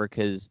or whatever,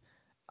 because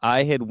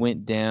I had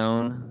went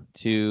down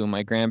to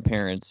my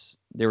grandparents.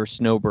 There were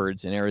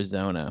snowbirds in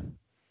Arizona,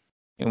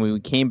 and we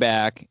came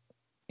back,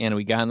 and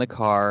we got in the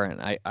car,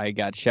 and I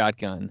got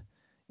shotgun,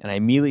 and I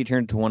immediately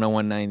turned to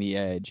 101.9 The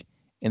Edge,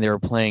 and they were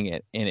playing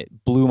it, and it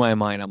blew my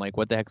mind. I'm like,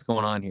 what the heck's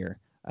going on here?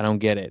 I don't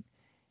get it.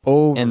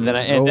 And then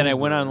I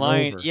went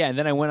online. Yeah, and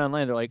then I went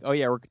online. They're like, "Oh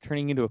yeah, we're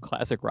turning into a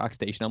classic rock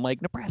station." I'm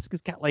like,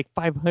 Nebraska's got like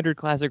 500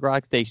 classic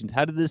rock stations.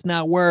 How did this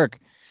not work?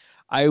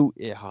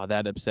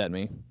 That upset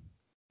me.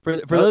 For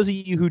those of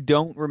you who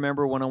don't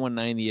remember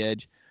 101.9 The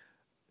Edge,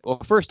 well,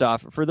 first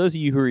off, for those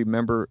of you who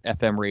remember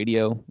FM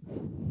radio,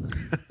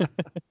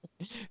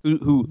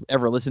 who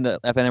ever listened to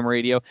FM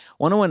radio,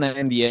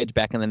 101.9 The Edge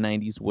back in the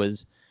 90s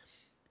was,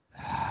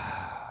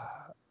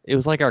 it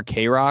was like our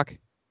K-Rock.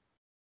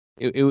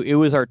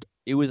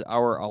 It was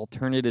our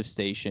alternative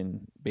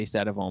station based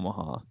out of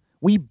Omaha.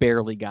 We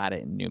barely got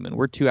it in Newman.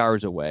 We're 2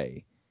 hours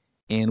away.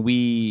 And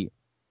we,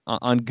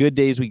 on good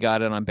days, we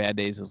got it. On bad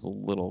days, it was a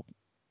little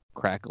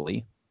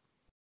crackly.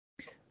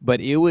 But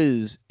it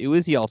was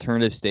the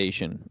alternative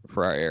station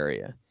for our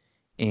area.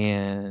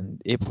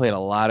 And it played a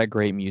lot of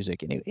great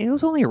music. And it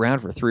was only around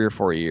for 3 or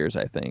 4 years,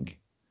 I think.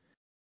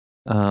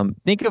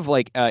 Think of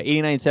like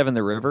 89.7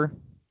 The River.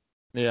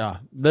 Yeah,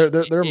 they're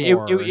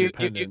more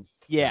independent.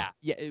 Yeah.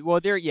 Well,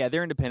 they're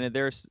independent.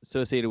 They're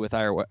associated with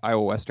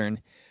Iowa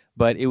Western,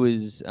 but it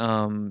was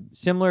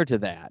similar to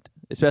that,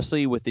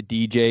 especially with the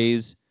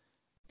DJs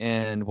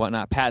and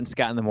whatnot. Pat and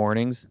Scott in the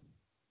mornings.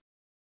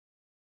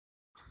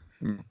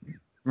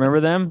 Remember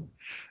them?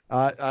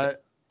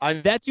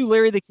 That's who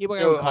Larry the Cable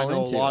Guy would call into. I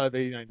know a lot of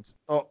 89s.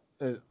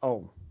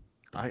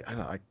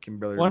 I can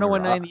barely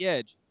 101.9 The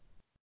Edge.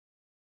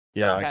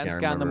 Yeah, I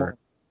can't remember.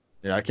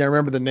 Yeah, I can't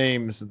remember the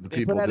names of the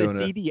people doing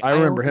it. I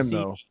remember him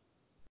though.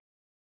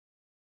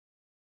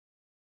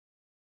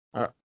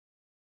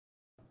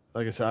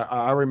 Like I said,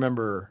 I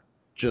remember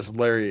just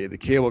Larry, the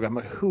Cable Guy. I'm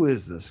like, who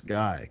is this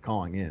guy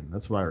calling in?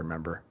 That's what I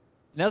remember.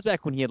 And that was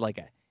back when he had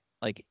like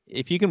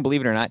if you can believe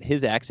it or not,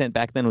 his accent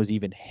back then was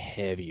even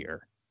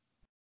heavier.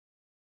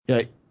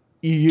 Yeah,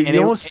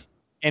 his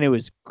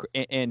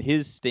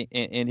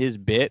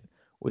bit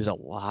was a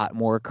lot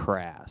more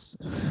crass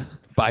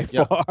by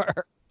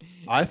far.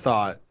 I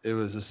thought it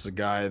was just a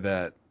guy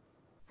that,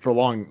 for a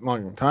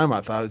long time,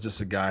 I thought it was just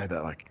a guy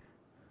that like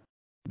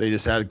they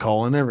just had to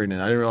call in every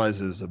night. I didn't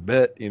realize it was a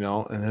bit, and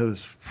he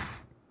was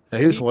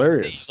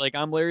hilarious. Like,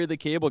 I'm Larry the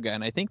Cable Guy,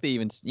 and I think they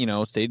even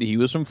stated he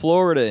was from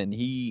Florida, and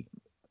he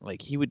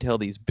would tell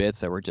these bits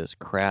that were just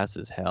crass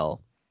as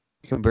hell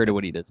compared to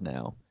what he does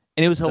now,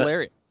 and it was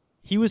hilarious.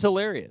 He was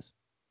hilarious.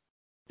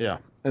 Yeah,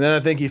 and then I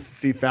think he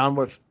found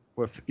what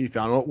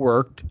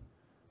worked.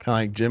 Kind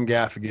of like Jim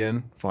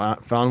Gaffigan,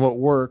 found what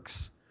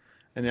works,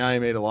 and now he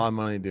made a lot of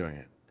money doing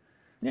it.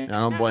 Yeah. And I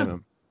don't blame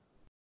him.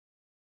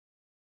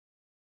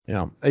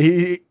 Yeah,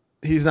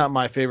 he's not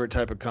my favorite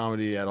type of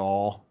comedy at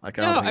all.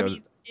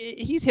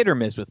 He's hit or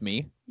miss with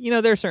me.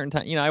 There's certain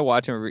times. I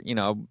watch him.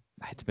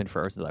 It's been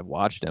forever since I've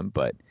watched him,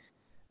 but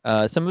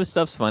some of his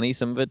stuff's funny.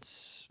 Some of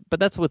it's, but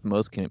that's with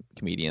most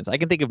comedians. I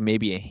can think of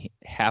maybe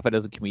half a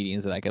dozen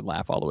comedians that I could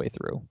laugh all the way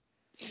through.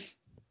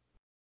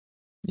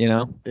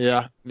 Yeah,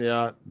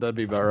 that'd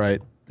be about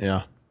right.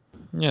 Yeah.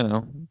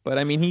 But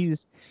I mean,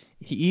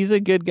 he's a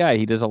good guy.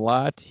 He does a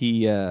lot.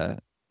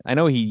 I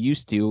know he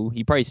used to.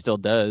 He probably still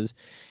does.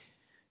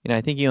 I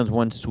think he owns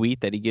one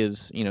suite that he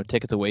gives,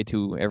 tickets away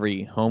to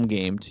every home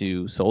game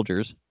to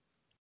soldiers.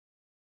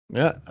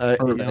 Yeah.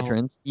 Or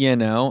veterans. He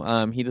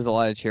does a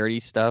lot of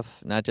charity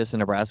stuff, not just in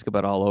Nebraska,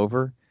 but all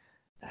over.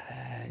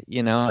 I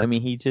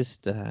mean,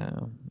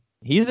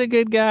 he's a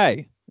good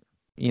guy,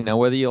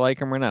 whether you like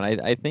him or not.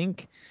 I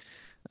think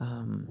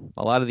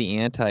a lot of the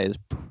anti is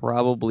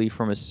probably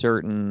from a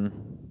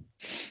certain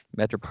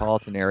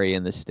metropolitan area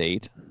in the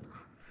state.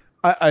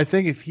 I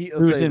think if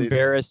who's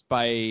embarrassed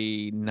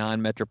by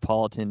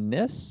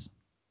non-metropolitanness,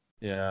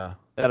 that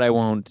I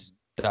won't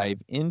dive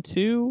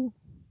into.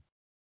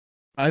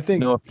 I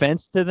think no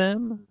offense to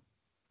them.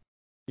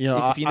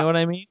 If you know what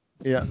I mean.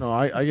 Yeah, no,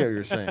 I get what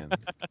you're saying.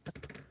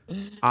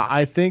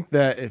 I think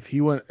that if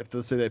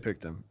let's say they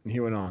picked him and he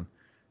went on,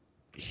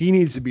 he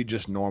needs to be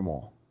just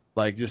normal.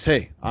 Like, just,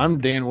 hey, I'm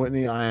Dan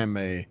Whitney. I am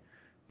a.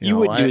 You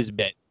wouldn't do his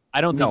bit.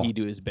 I don't think he'd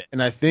do his bit.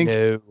 And I think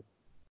that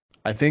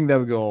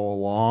would go a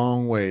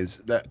long ways.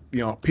 That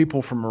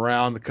people from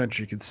around the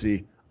country could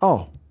see.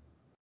 Oh,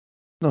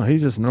 no,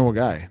 he's just a normal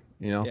guy.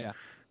 Yeah.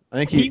 I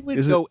think he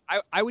would go.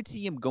 I would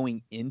see him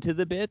going into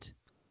the bit,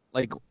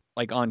 like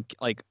on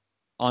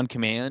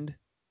command.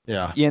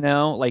 Yeah.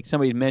 Like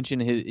somebody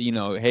mentioned his.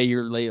 Hey,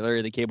 you're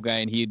Larry the Cable Guy,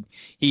 and he'd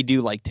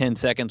do like 10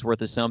 seconds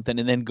worth of something,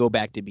 and then go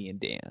back to being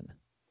Dan.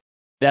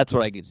 That's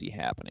what I could see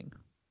happening.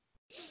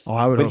 Oh,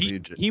 I would hope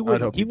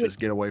he'd just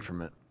get away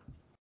from it.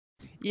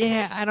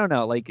 Yeah, I don't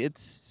know. Like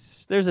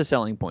there's a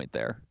selling point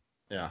there.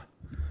 Yeah.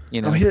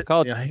 You know, Oh, he,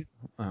 college, yeah.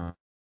 I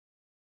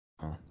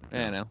Yeah.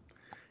 don't know.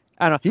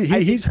 I don't know.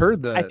 He's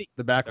heard I think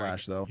the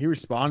backlash though. He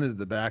responded to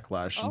the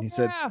backlash, and oh he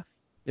said,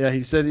 yeah.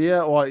 he said,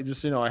 yeah, well,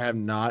 just I have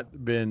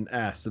not been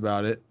asked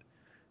about it.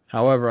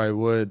 However, I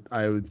would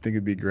think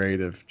it'd be great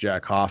if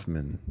Jack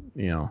Hoffman,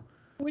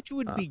 Which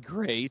would be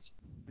great.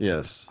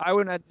 yes, I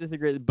would not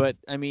disagree, but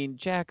I mean,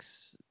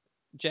 Jack's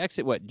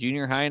at what,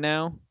 junior high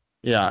now?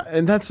 yeah,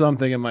 and that's what I'm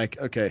thinking. Like,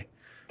 okay,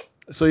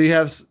 so you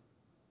have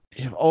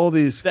all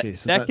these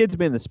cases. That kid's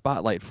been in the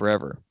spotlight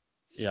forever.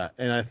 Yeah,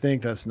 and I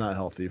think that's not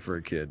healthy for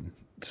a kid.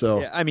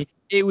 So yeah, I mean,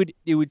 it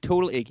would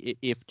totally,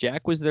 if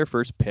Jack was their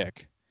first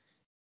pick,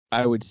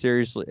 I would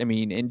seriously. I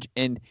mean,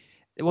 and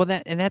well,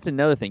 that's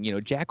another thing.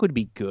 Jack would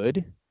be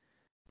good,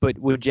 but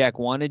would Jack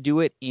want to do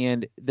it?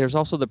 And there's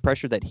also the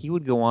pressure that he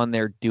would go on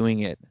there doing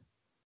it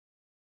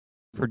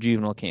for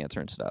juvenile cancer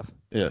and stuff.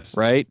 yes,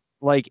 Right.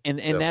 Like, and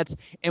Yep. that's,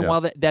 and Yep.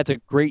 while that's a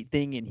great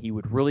thing, and he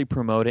would really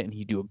promote it, and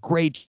he'd do a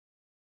great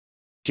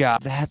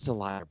job, that's a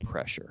lot of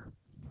pressure.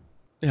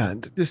 yeah.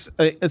 Just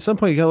at some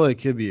point, you gotta let a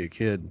kid be a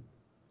kid.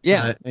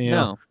 Yeah.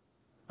 No.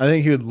 I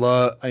think he would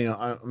love.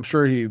 I'm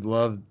sure he'd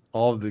love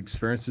all of the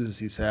experiences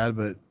he's had,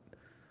 but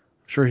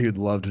I'm sure he would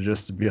love to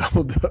just to be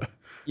able to.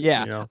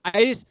 Yeah.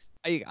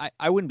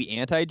 I wouldn't be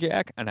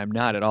anti-Jack, and I'm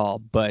not at all.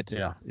 But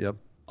Yeah. Yep.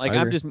 like,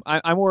 I agree.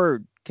 I'm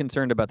more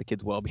concerned about the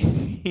kid's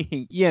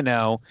well-being.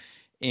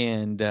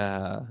 And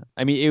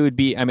I mean, it would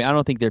be. I mean, I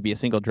don't think there'd be a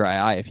single dry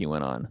eye if he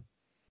went on.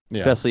 Yeah.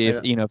 Especially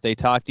if if they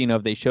talked,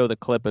 if they show the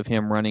clip of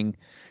him running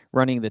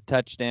the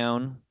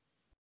touchdown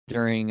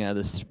during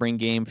the spring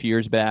game a few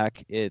years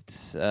back,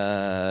 it's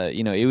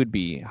it would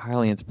be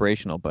highly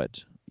inspirational.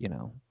 But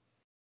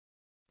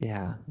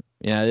yeah,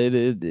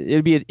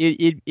 it'd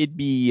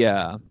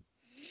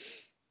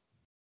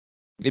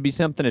be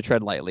something to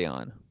tread lightly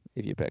on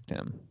if you picked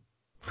him.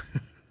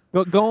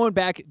 Going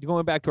back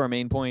to our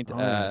main point,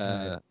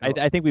 I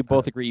think we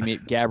both agree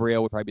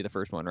Gabrielle would probably be the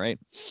first one, right?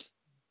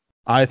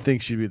 I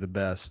think she'd be the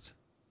best.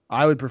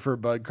 I would prefer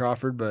Bud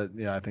Crawford, but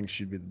yeah, I think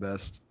she'd be the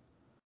best.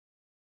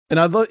 And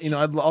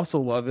I'd also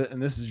love it.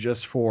 And this is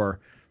just for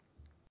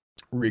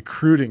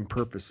recruiting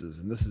purposes.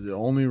 And this is the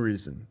only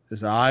reason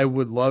is I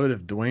would love it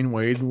if Dwayne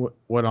Wade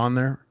went on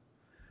there,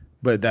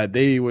 but that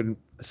they would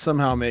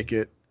somehow make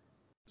it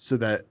so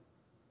that,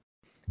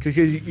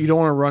 because you don't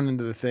want to run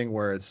into the thing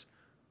where it's,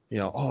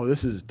 oh,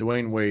 this is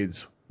Dwayne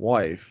Wade's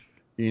wife,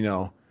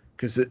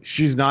 because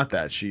she's not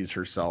that, she's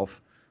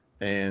herself.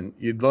 And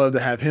you'd love to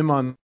have him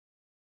on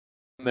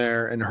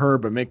there and her,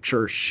 but make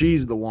sure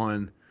she's the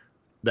one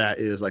that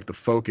is like the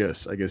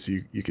focus, I guess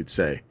you could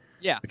say.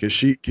 Yeah. Because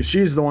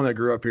she's the one that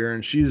grew up here,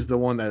 and she's the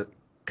one that,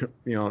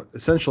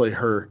 essentially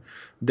her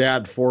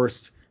dad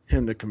forced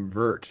him to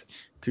convert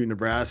to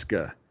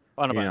Nebraska.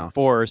 I don't know about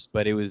forced,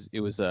 but it was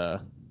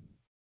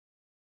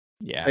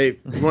yeah. Hey,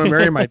 if you want to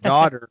marry my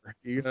daughter,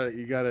 you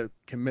gotta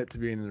commit to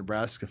being a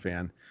Nebraska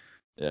fan.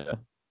 Yeah.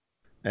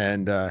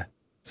 And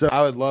so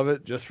I would love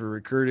it just for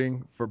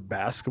recruiting for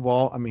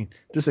basketball. I mean,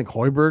 just think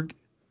Hoiberg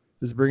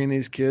is bringing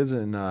these kids,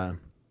 and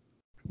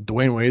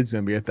Dwayne Wade's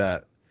gonna be at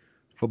that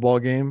football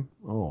game.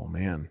 Oh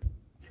man.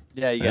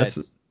 Yeah, you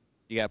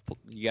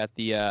got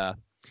the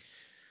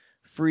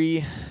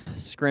free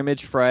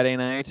scrimmage Friday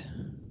night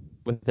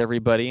with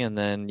everybody, and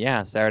then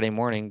Saturday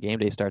morning game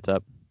day starts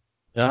up.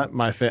 Yeah,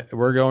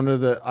 we're going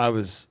to I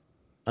don't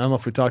know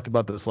if we talked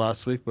about this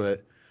last week,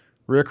 but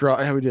Rick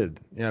Ross. Yeah, we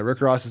did. Yeah,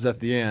 Rick Ross is at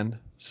the end.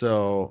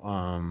 So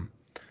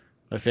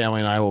my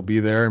family and I will be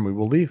there, and we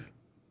will leave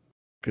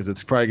because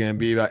it's probably going to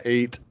be about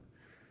 8:30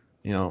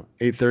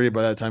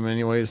 by that time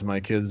anyways. My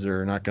kids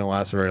are not going to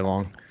last very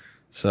long.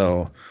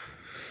 So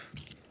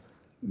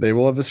they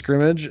will have a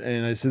scrimmage,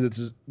 and I said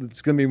it's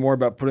going to be more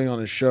about putting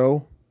on a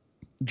show.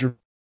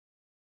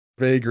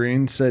 Gervais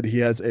Green said he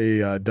has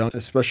a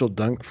special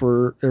dunk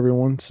for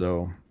everyone,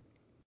 so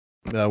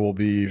that will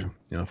be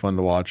fun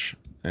to watch.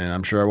 And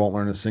I'm sure I won't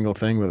learn a single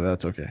thing, but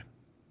that's okay.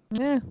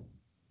 Yeah,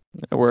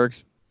 it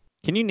works.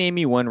 Can you name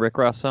me one Rick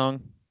Ross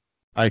song?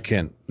 I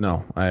can't.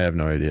 No, I have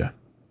no idea.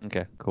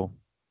 Okay, cool.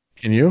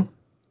 Can you?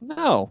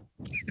 No.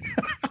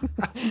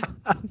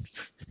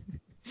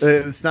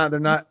 It's not. They're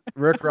not.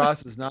 Rick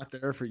Ross is not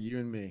there for you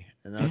and me,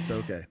 and that's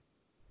okay.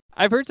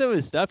 I've heard some of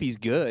his stuff. He's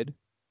good.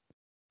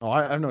 Oh,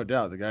 I have no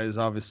doubt. The guy is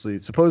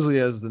supposedly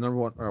has the number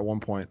one, or at one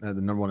point had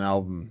the number one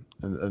album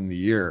in the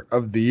year.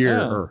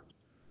 Oh.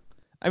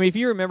 I mean, if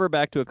you remember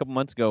back to a couple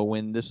months ago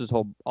when this was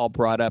all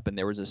brought up, and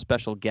there was a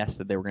special guest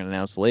that they were going to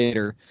announce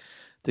later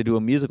to do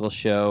a musical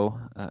show.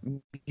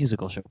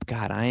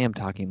 God, I am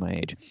talking my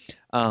age.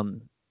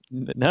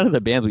 None of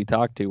the bands we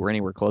talked to were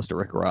anywhere close to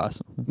Rick Ross.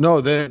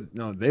 No,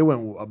 they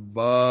went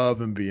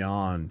above and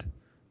beyond.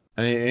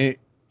 I mean,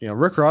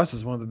 Rick Ross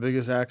is one of the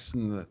biggest acts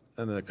in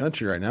the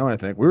country right now. I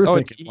think we were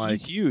thinking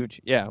he's huge.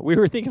 Yeah, we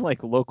were thinking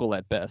like local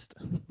at best.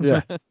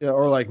 yeah,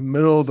 or like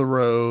middle of the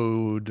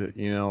road,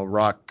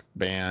 rock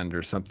band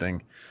or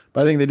something.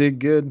 But I think they did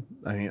good.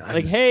 I mean,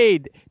 hey,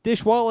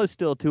 Dishwalla's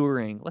still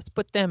touring. Let's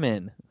put them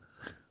in.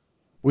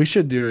 We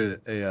should do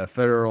a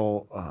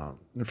federal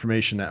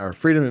information or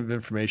Freedom of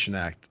Information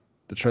Act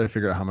to try to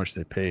figure out how much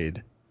they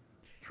paid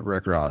for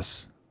Rick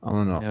Ross. I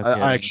don't know. No I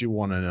kidding. actually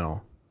want to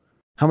know.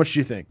 How much do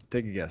you think?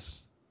 Take a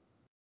guess.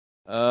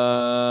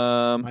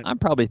 I'm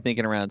probably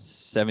thinking around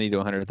 70 to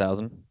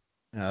 100,000.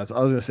 Yeah, I was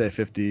gonna say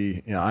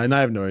 50. Yeah, and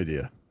I have no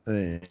idea.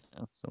 Oh,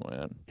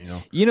 so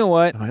You know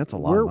what? oh, that's a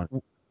lot of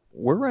money.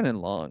 We're running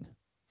long,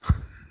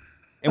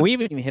 and we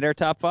haven't even hit our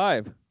top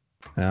 5.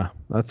 Yeah,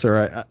 that's all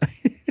right.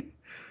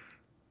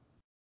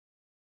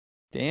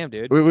 Damn,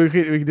 dude. we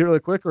could do it really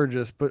quick or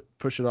just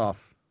push it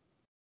off.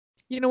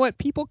 You know what?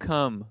 People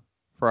come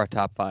for our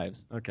top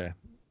 5s. Okay,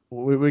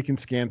 we can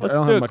scan through. I Let's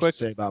don't do have it much quick. to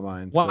say about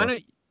mine.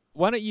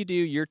 Why don't you do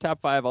your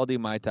top 5? I'll do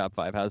my top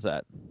 5. How's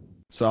that?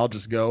 So I'll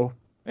just go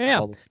Yeah.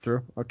 all the way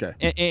through. Okay.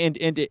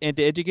 And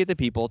to educate the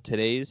people,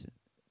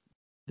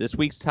 this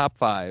week's top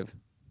 5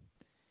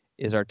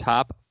 is our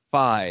top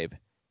 5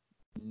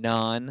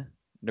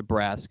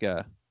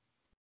 non-Nebraska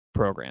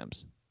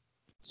programs.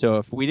 So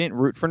if we didn't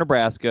root for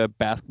Nebraska,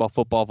 basketball,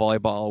 football,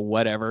 volleyball,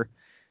 whatever,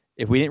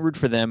 if we didn't root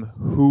for them,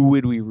 who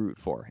would we root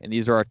for? And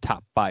these are our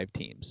top 5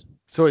 teams.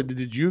 So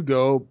did you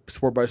go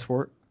sport by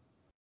sport?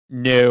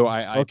 No,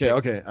 I Okay.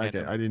 I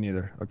didn't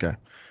either. Okay.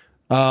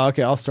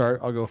 Okay, I'll start.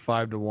 I'll go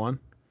 5-1.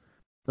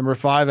 Number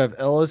 5, I have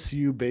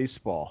LSU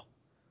baseball.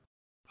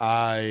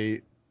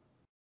 The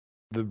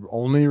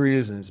only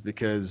reason is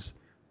because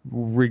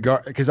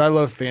I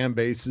love fan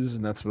bases,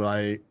 and that's what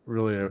I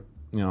really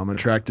I'm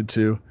attracted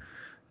to.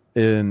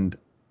 And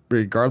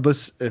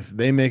regardless if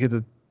they make it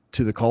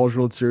to the College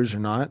World Series or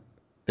not,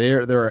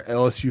 there are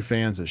LSU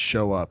fans that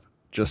show up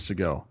just to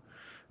go.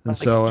 And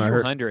so when I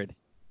heard 100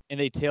 and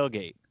they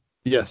tailgate.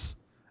 Yes,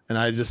 and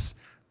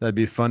that'd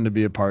be fun to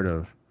be a part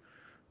of.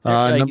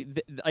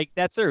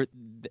 That's a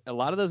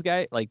lot of those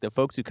guys, like the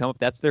folks who come up,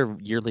 that's their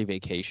yearly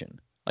vacation.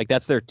 Like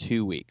that's their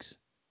 2 weeks.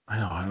 I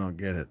know, I don't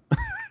get it.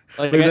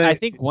 I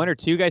think 1 or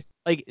 2 guys,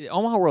 like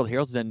Omaha World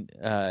Herald's done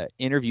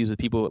interviews with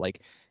people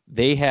like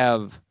they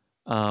have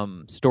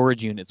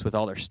storage units with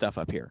all their stuff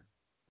up here.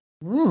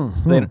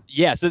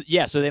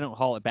 Mm-hmm. So they don't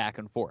haul it back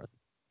and forth.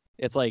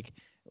 It's like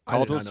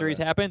College World Series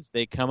happens,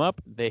 they come up,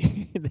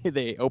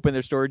 they open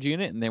their storage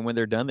unit, and then when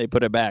they're done, they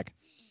put it back.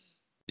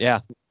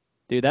 Yeah,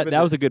 dude, that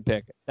was a good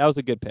pick. That was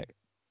a good pick.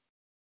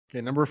 Okay,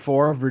 number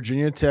 4,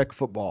 Virginia Tech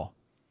football.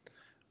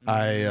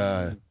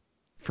 For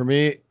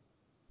me,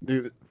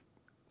 it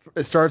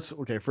starts.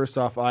 Okay, first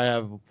off, I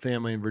have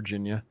family in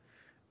Virginia,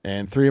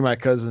 and 3 of my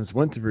cousins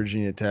went to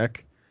Virginia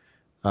Tech,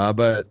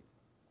 but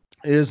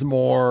it is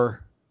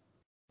more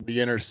the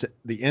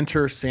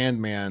Enter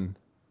Sandman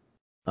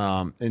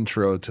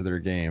intro to their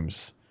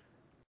games,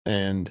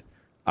 and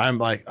I'm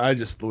like, I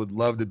just would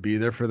love to be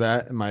there for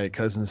that. And my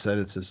cousin said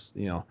it's just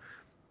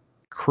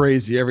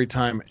crazy every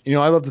time.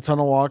 I love the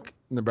tunnel walk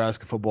in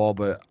Nebraska football,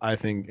 but I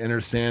think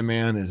Enter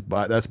Sandman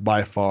that's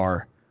by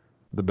far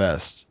the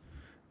best.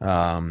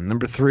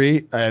 Number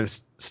 3, I have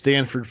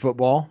Stanford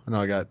football. I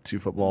know I got 2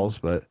 footballs,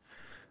 but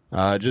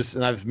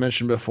and I've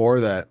mentioned before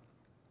that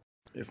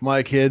if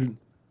my kid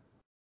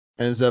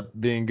ends up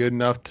being good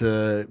enough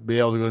to be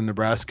able to go to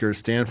Nebraska or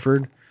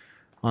Stanford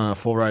on a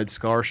full ride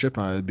scholarship,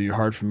 it'd be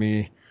hard for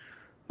me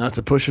not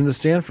to push him to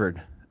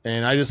Stanford.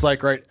 And I just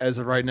like as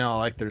of right now, I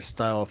like their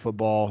style of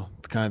football,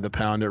 kind of the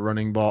pound it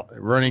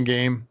running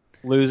game.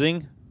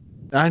 Losing.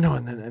 I know,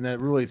 and that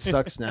really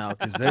sucks now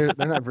because they're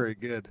not very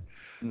good.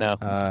 No.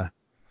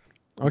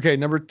 Okay,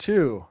 number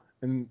 2,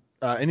 and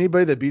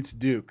anybody that beats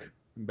Duke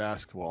in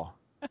basketball.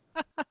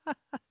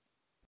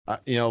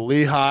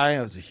 Lehigh.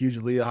 I was a huge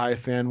Lehigh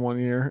fan one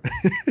year.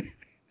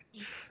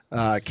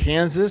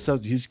 Kansas. I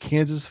was a huge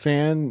Kansas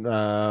fan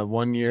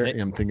 1 year.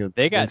 I'm thinking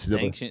they got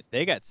sanctions.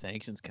 They got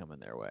sanctions coming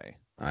their way.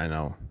 I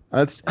know.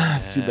 That's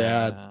too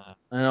bad.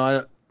 I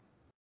know.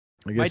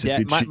 I guess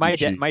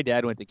my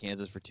dad went to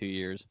Kansas for 2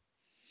 years.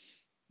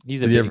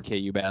 He's a big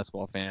KU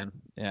basketball fan.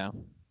 Yeah.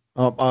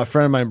 A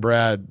friend of mine,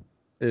 Brad,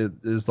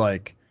 is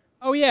like.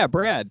 Oh yeah,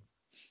 Brad.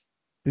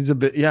 He's a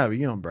bit. Yeah,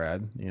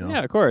 Brad. Yeah,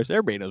 of course.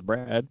 Everybody knows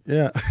Brad.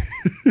 Yeah.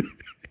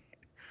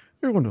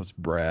 Everyone knows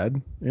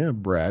Brad. Yeah,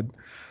 Brad.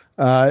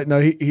 No,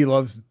 he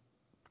loves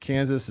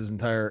Kansas.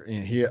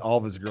 All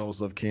of his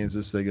girls love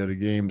Kansas. They go to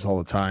games all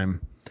the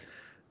time.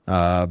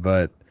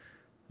 But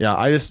yeah,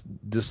 I just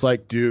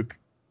dislike Duke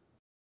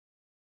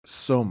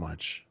so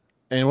much.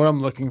 And what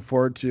I'm looking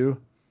forward to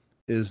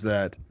is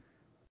that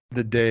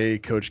the day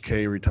Coach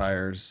K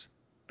retires,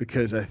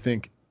 because I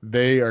think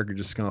they are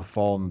just going to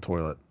fall in the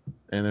toilet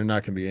and they're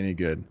not going to be any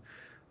good.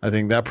 I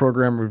think that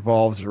program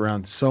revolves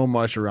around so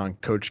much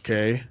around Coach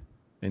K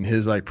and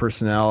his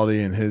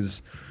personality and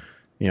his,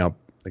 I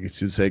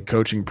guess you'd say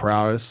coaching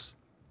prowess.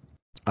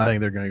 I think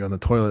they're going to go in the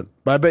toilet.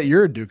 But I bet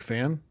you're a Duke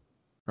fan,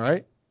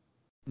 right?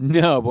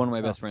 No, but one of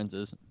my best friends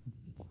is.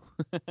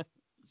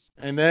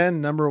 And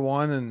then number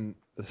 1, and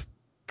this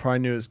probably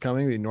knew it was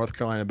coming, the North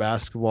Carolina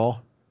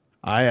basketball.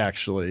 I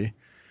actually,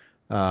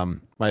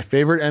 my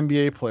favorite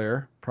NBA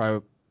player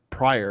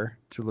prior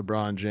to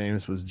LeBron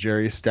James was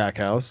Jerry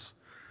Stackhouse.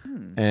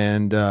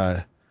 And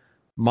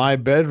my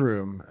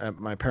bedroom at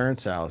my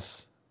parents'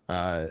 house,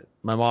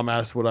 My mom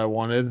asked what I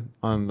wanted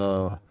on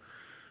the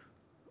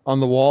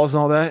walls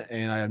and all that,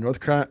 and I have North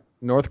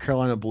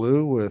Carolina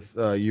blue with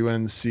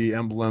UNC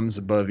emblems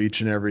above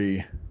each and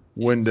every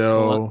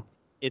window.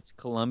 It's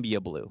Columbia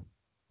blue.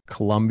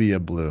 Columbia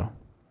blue.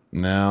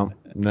 No,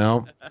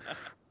 nope.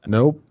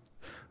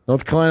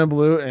 North Carolina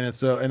blue, and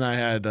it's and I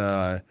had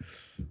the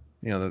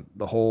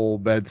whole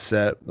bed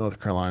set North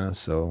Carolina.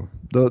 So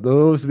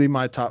those would be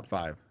my top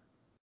 5.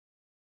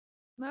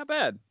 Not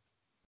bad.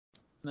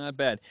 Not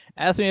bad.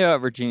 Ask me about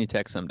Virginia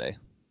Tech someday.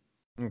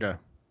 Okay.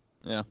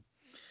 Yeah.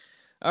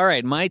 All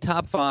right, my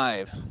top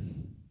 5,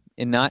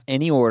 in not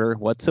any order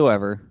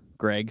whatsoever,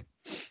 Greg.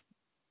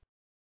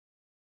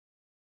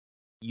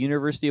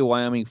 University of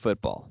Wyoming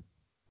football.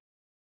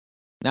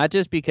 Not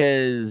just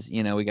because,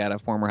 we got a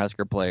former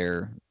Husker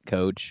player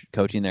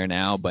coaching there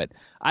now, but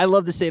I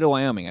love the state of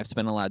Wyoming. I've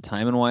spent a lot of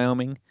time in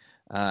Wyoming.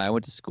 I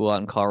went to school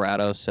out in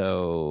Colorado,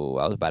 so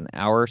I was about an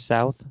hour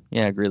south.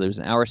 Yeah, Greeley was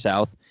an hour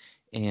south.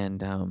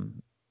 And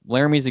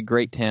Laramie's a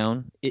great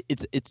town.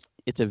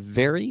 It's a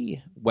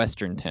very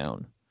western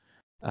town.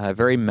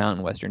 Very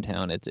mountain western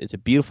town. It's a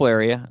beautiful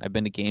area. I've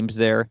been to games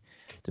there.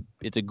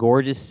 It's a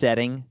gorgeous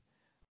setting.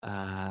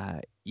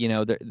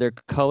 Their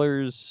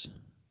colors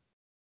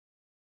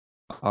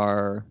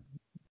are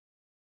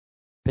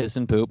piss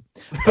and poop,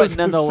 but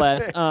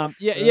nonetheless,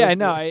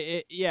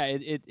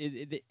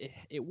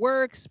 it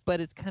works,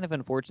 but it's kind of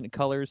unfortunate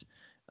colors.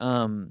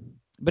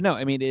 But no,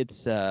 I mean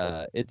it's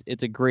a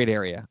great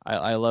area.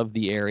 I love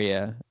the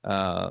area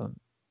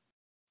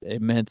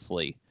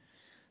immensely.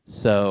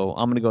 So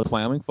I'm gonna go with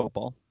Wyoming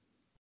football.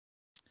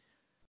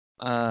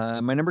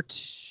 My number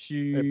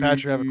 2. Hey,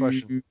 Patrick, I have a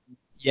question.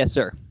 Yes,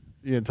 sir.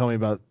 You didn't tell me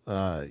about.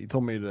 You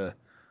told me to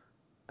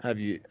have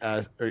you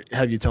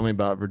tell me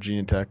about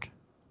Virginia Tech.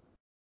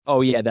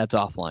 Oh yeah, that's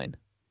offline.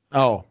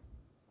 Oh,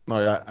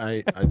 no,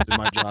 I did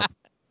my job.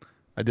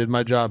 I did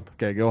my job.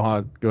 Okay, go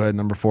ahead. Go ahead.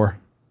 Number 4.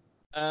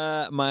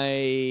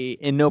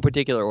 In no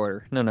particular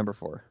order. No, number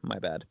 4. My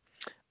bad.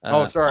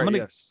 Sorry.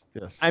 Yes.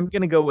 I'm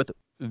gonna go with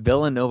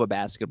Villanova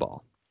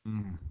basketball.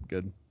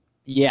 Good.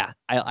 Yeah,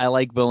 I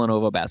like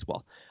Villanova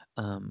basketball.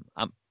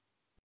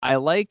 I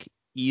like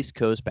East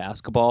Coast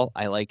basketball.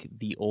 I like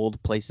the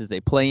old places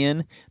they play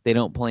in. They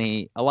don't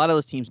play. A lot of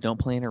those teams don't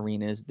play in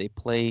arenas. They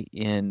play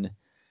in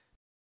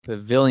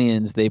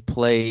pavilions. They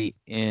play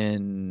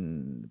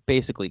in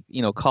basically,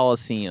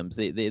 coliseums.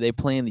 They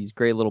play in these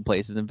great little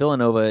places. And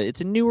Villanova,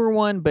 it's a newer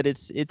one, but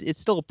it's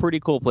still a pretty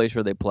cool place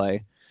where they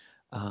play.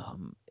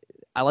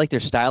 I like their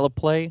style of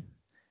play.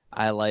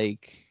 I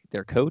like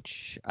their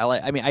coach.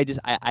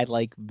 I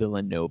like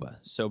Villanova.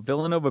 So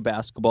Villanova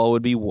basketball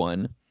would be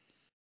one.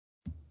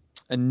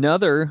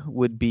 Another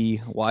would be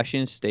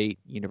Washington State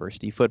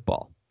University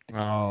football.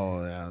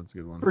 Oh, yeah, that's a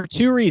good one. For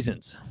 2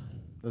 reasons.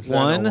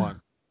 One.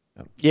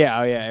 Yeah.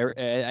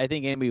 I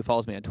think anybody who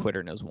follows me on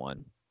Twitter knows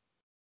one.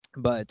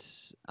 But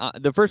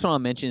the first one I'll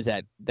mention is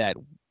that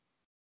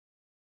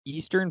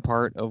eastern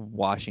part of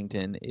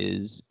Washington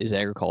is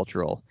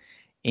agricultural,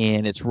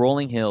 and it's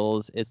rolling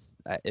hills. It's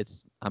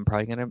I'm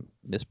probably gonna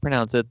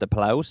mispronounce it. The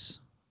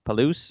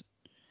Palouse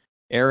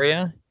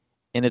area,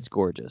 and it's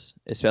gorgeous,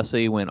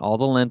 especially when all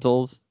the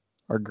lentils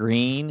are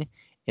green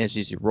and it's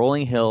just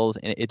rolling hills,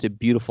 and it's a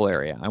beautiful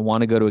area. I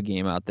want to go to a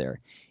game out there.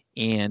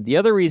 And the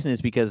other reason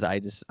is because I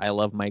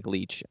love Mike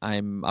Leach.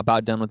 I'm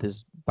about done with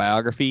his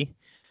biography.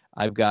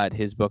 I've got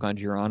his book on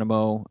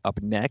Geronimo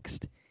up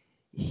next.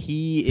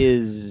 He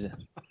is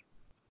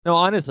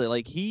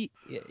honestly,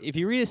 if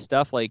you read his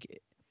stuff,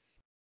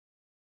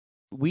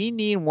 we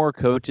need more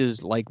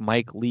coaches like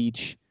Mike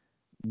Leach.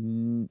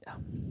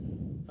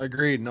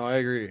 Agreed. No, I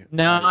agree.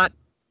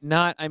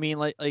 I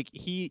mean,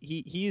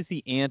 he is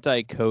the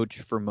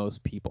anti-coach for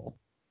most people.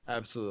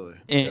 Absolutely.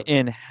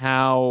 And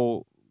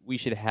how we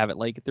should have it.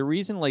 The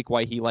reason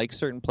why he likes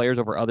certain players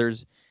over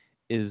others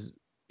is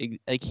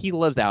he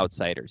loves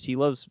outsiders. He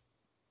loves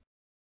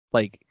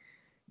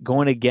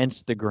going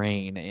against the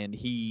grain, and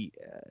he's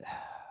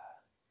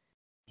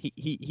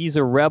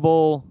a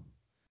rebel.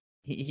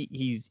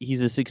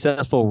 He's a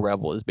successful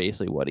rebel is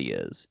basically what he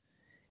is.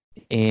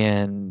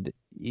 And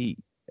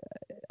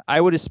I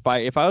would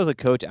aspire, if I was a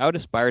coach, I would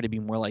aspire to be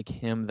more like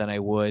him than I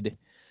would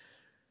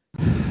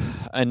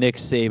a Nick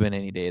Saban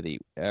any day of the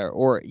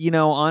or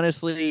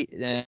honestly,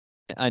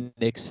 a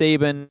Nick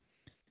Saban,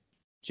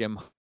 Jim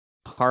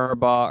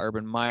Harbaugh,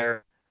 Urban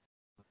Meyer,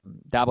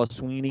 Dabo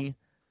Swinney.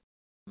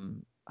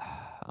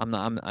 I'm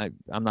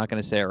not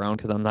going to say our own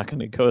because I'm not going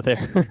to go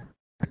there.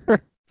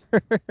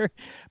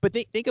 But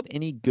think of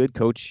any good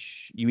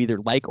coach you either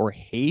like or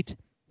hate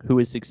who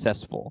is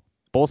successful.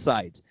 Both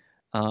sides.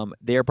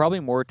 They are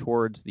probably more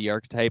towards the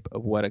archetype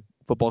of what a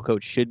football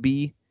coach should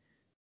be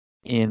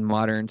in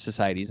modern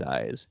society's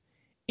eyes.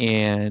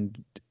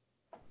 And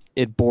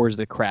it bores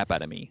the crap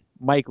out of me.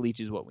 Mike Leach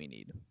is what we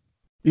need.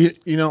 Let's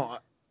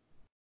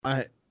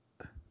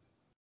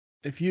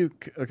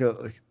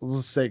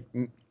say,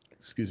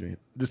 excuse me,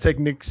 just take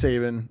Nick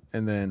Saban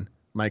and then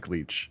Mike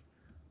Leach.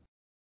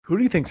 Who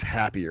do you think's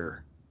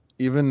happier?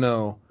 Even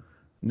though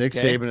Nick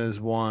Saban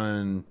has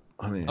won,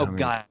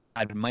 God,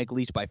 Mike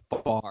Leach by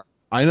far.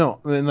 I know.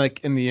 And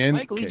like in the end,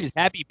 Mike Leach is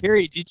happy.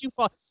 Period. Did you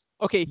follow?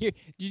 Okay, here.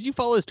 Did you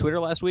follow his Twitter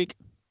last week?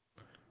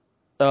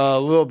 A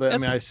little bit. That's I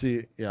mean, I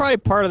see. Yeah. Probably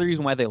part of the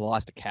reason why they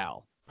lost to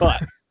Cal.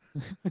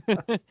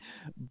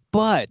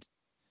 But,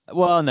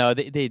 well, no,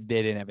 they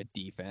didn't have a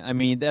defense. I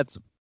mean, that's.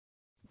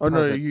 Oh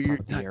no, you're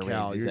not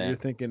Cal. You're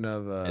thinking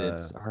of.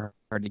 It's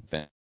hard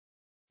defense.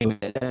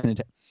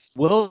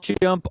 We'll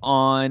jump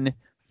on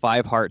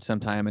 5 Heart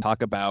sometime and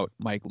talk about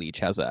Mike Leach.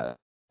 How's that?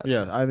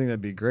 Yeah, I think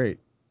that'd be great,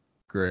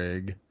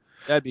 Greg.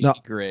 That'd be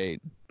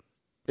great.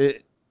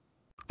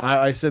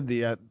 I said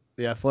the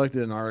Athletic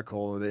did an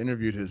article where they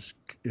interviewed his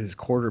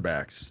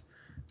quarterbacks,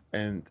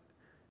 and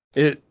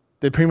they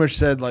pretty much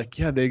said like,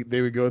 yeah,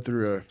 they would go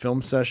through a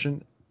film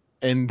session,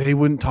 and they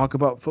wouldn't talk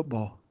about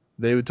football.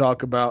 They would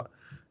talk about,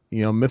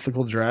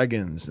 mythical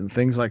dragons and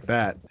things like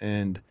that,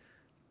 and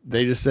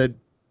they said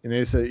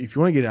if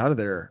you want to get out of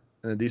there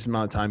in a decent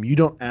amount of time, you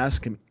don't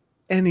ask him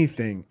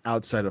anything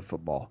outside of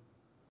football.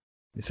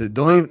 He said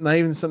not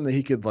even something that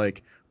he could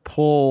like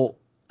pull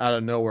out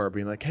of nowhere,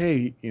 being like,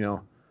 hey,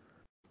 well,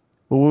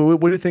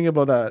 what do you think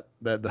about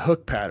the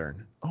hook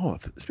pattern? Oh,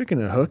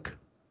 speaking of hook,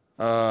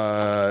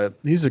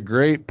 he's a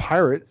great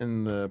pirate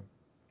in the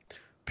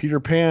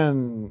Peter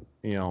Pan,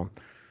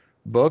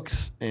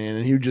 books,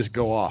 and he would just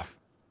go off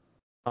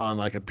on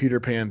like a Peter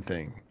Pan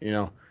thing,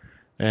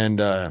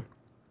 and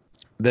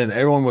then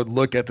everyone would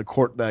look at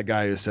that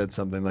guy who said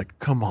something like,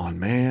 come on,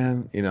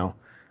 man.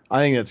 I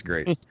think that's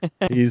great.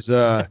 He's,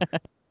 I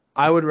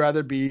would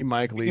rather be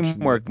Mike Leach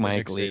than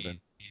Mike Leach.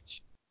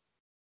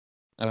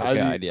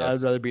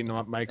 I'd rather be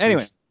Mike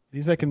anyway. Leach.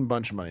 He's making a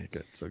bunch of money.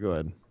 Good. So go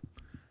ahead.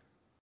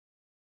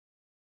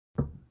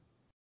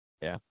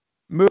 Yeah.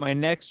 My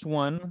next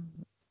one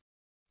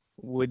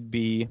would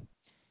be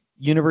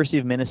University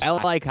of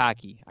Minnesota. I like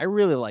hockey. I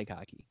really like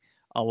hockey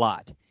a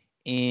lot.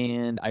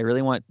 And I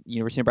really want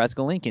University of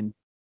Nebraska-Lincoln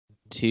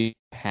to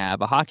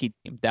have a hockey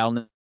team.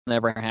 That'll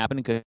never happen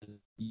because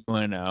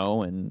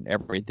UNO and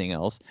everything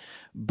else.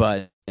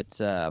 But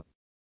it's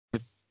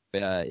if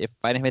I didn't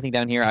have anything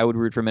down here, I would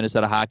root for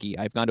Minnesota hockey.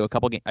 I've gone to a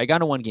couple games. I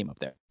gone to one game up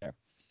there.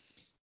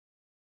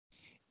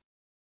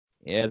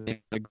 Yeah,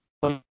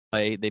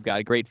 they've got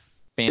a great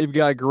fan. They've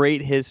got a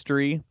great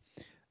history.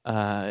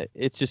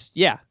 It's just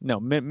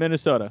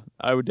Minnesota.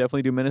 I would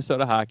definitely do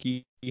Minnesota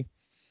hockey.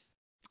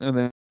 And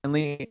then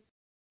finally,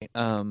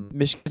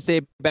 Michigan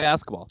State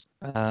basketball.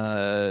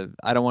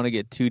 I don't want to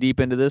get too deep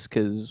into this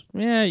because,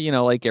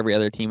 like every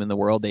other team in the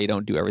world, they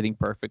don't do everything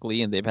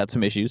perfectly, and they've had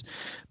some issues.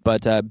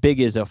 But big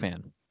Izzo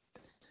fan.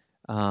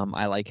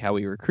 I like how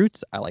he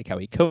recruits. I like how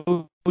he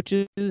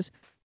coaches.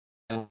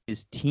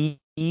 His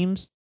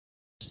teams.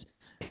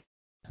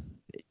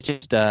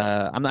 Just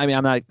I'm not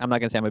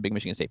gonna say I'm a big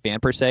Michigan State fan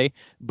per se,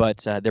 but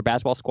their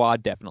basketball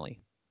squad definitely.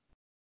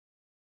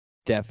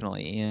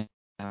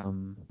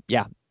 And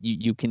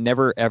you can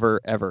never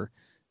ever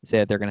say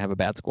that they're gonna have a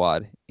bad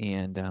squad,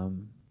 and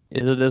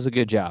it does a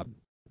good job.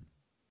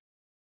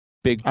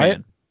 Big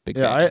fan.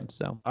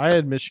 So I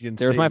had Michigan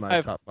State my in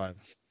my top 5,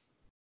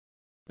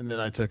 and then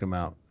I took them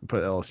out and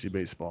put LSU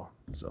baseball.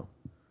 So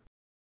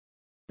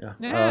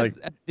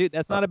dude,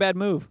 that's not a bad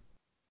move.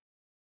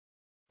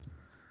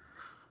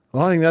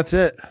 Well, I think that's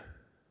it.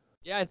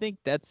 Yeah, I think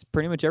that's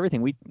pretty much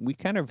everything. We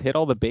kind of hit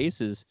all the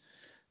bases.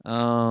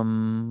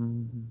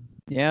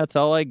 That's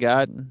all I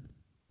got.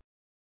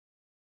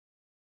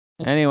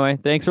 Anyway,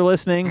 thanks for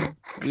listening.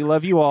 We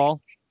love you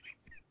all.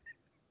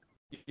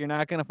 You're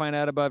not going to find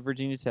out about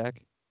Virginia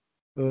Tech.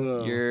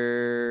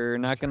 You're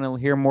not going to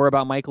hear more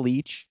about Mike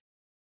Leach.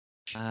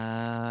 You're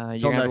going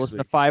to have to listen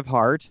to 5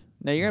 Heart.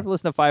 Now, you're going to have to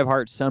listen to 5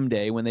 Heart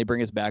someday when they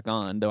bring us back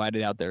on, though I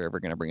doubt they're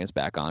ever going to bring us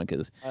back on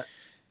because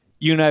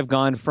you and I have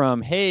gone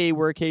from, hey,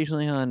 we're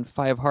occasionally on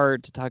 5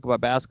 Heart to talk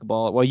about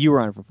basketball. Well, you were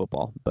on for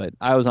football, but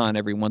I was on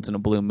every once in a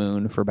blue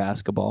moon for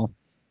basketball,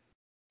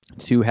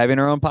 to having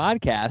our own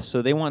podcast,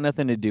 so they want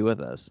nothing to do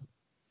with us.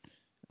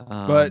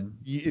 But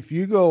if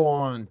you go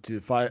on to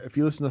if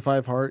you listen to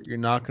 5 Heart, you're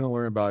not going to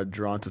learn about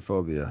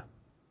gerontophobia.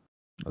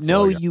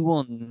 No, you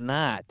will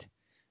not.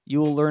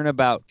 You will learn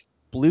about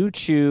Blue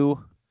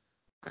Chew,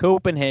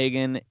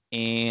 Copenhagen,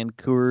 and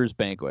Coors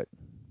Banquet.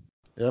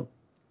 Yep.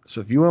 So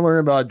if you want to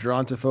learn about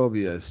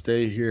gerontophobia,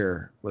 stay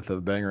here with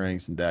the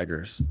Bangerangs and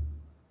Daggers.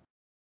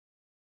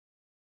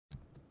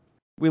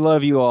 We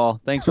love you all.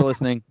 Thanks for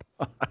listening.